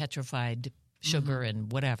petrified sugar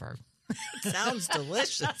and whatever. Sounds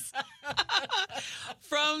delicious.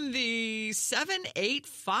 From the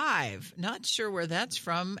 785, not sure where that's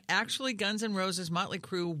from. Actually, Guns N' Roses, Motley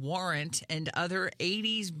Crue, Warrant, and other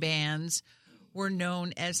 80s bands were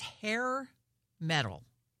known as hair metal.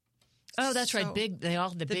 Oh, that's right. They all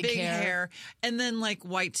the big hair. And then like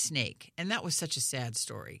White Snake. And that was such a sad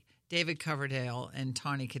story. David Coverdale and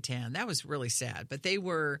Tawny Kitaen. That was really sad. But they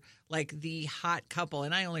were like the hot couple.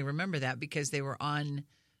 And I only remember that because they were on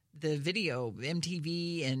the video,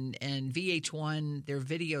 MTV and VH1. Their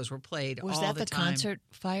videos were played all the time. Was that the concert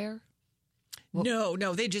fire? No,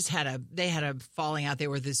 they just had a falling out. They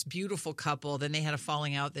were this beautiful couple. Then they had a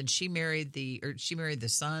falling out. Then she married the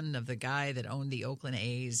son of the guy that owned the Oakland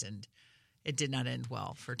A's, and it did not end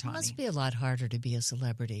well for Tawny. It must be a lot harder to be a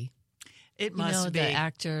celebrity. It must be. The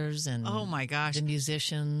actors and oh my gosh, the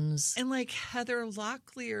musicians, and like Heather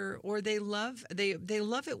Locklear, or they love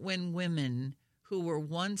it when women who were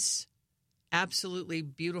once absolutely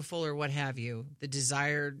beautiful or what have you, the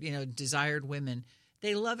desired women.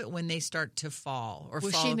 They love it when they start to fall. Or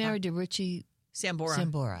was fall she married to Richie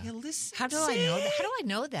Sambora? Yeah, listen. How do I know that? How do I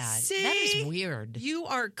know that? See? That is weird. You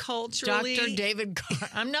are culturally Dr. David.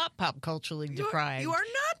 I'm not pop culturally deprived. You are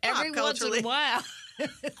not pop Every culturally. once in a while.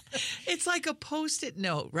 It's like a Post-it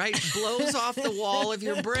note, right? Blows off the wall of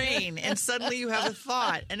your brain, and suddenly you have a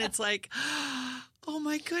thought, and it's like, oh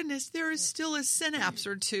my goodness, there is still a synapse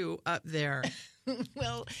or two up there.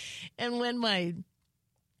 Well, and when my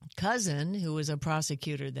cousin, who was a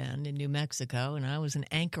prosecutor then in New Mexico, and I was an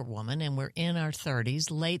anchor woman, and we're in our 30s,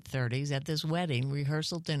 late 30s, at this wedding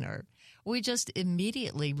rehearsal dinner, we just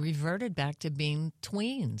immediately reverted back to being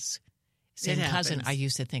tweens. Same cousin I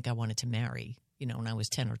used to think I wanted to marry. When I was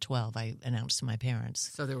 10 or 12, I announced to my parents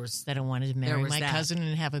that I wanted to marry my cousin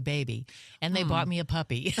and have a baby. And they bought me a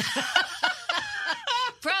puppy.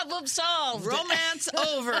 Problem solved. Romance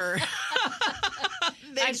over.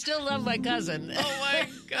 I still love my cousin. Oh, my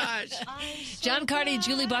gosh. John Carney,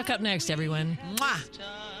 Julie Buck up next, everyone. Mwah.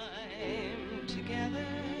 Together,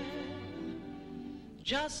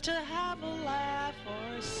 just to have a laugh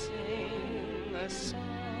or sing a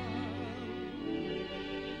song.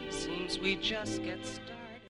 Seems we just get started.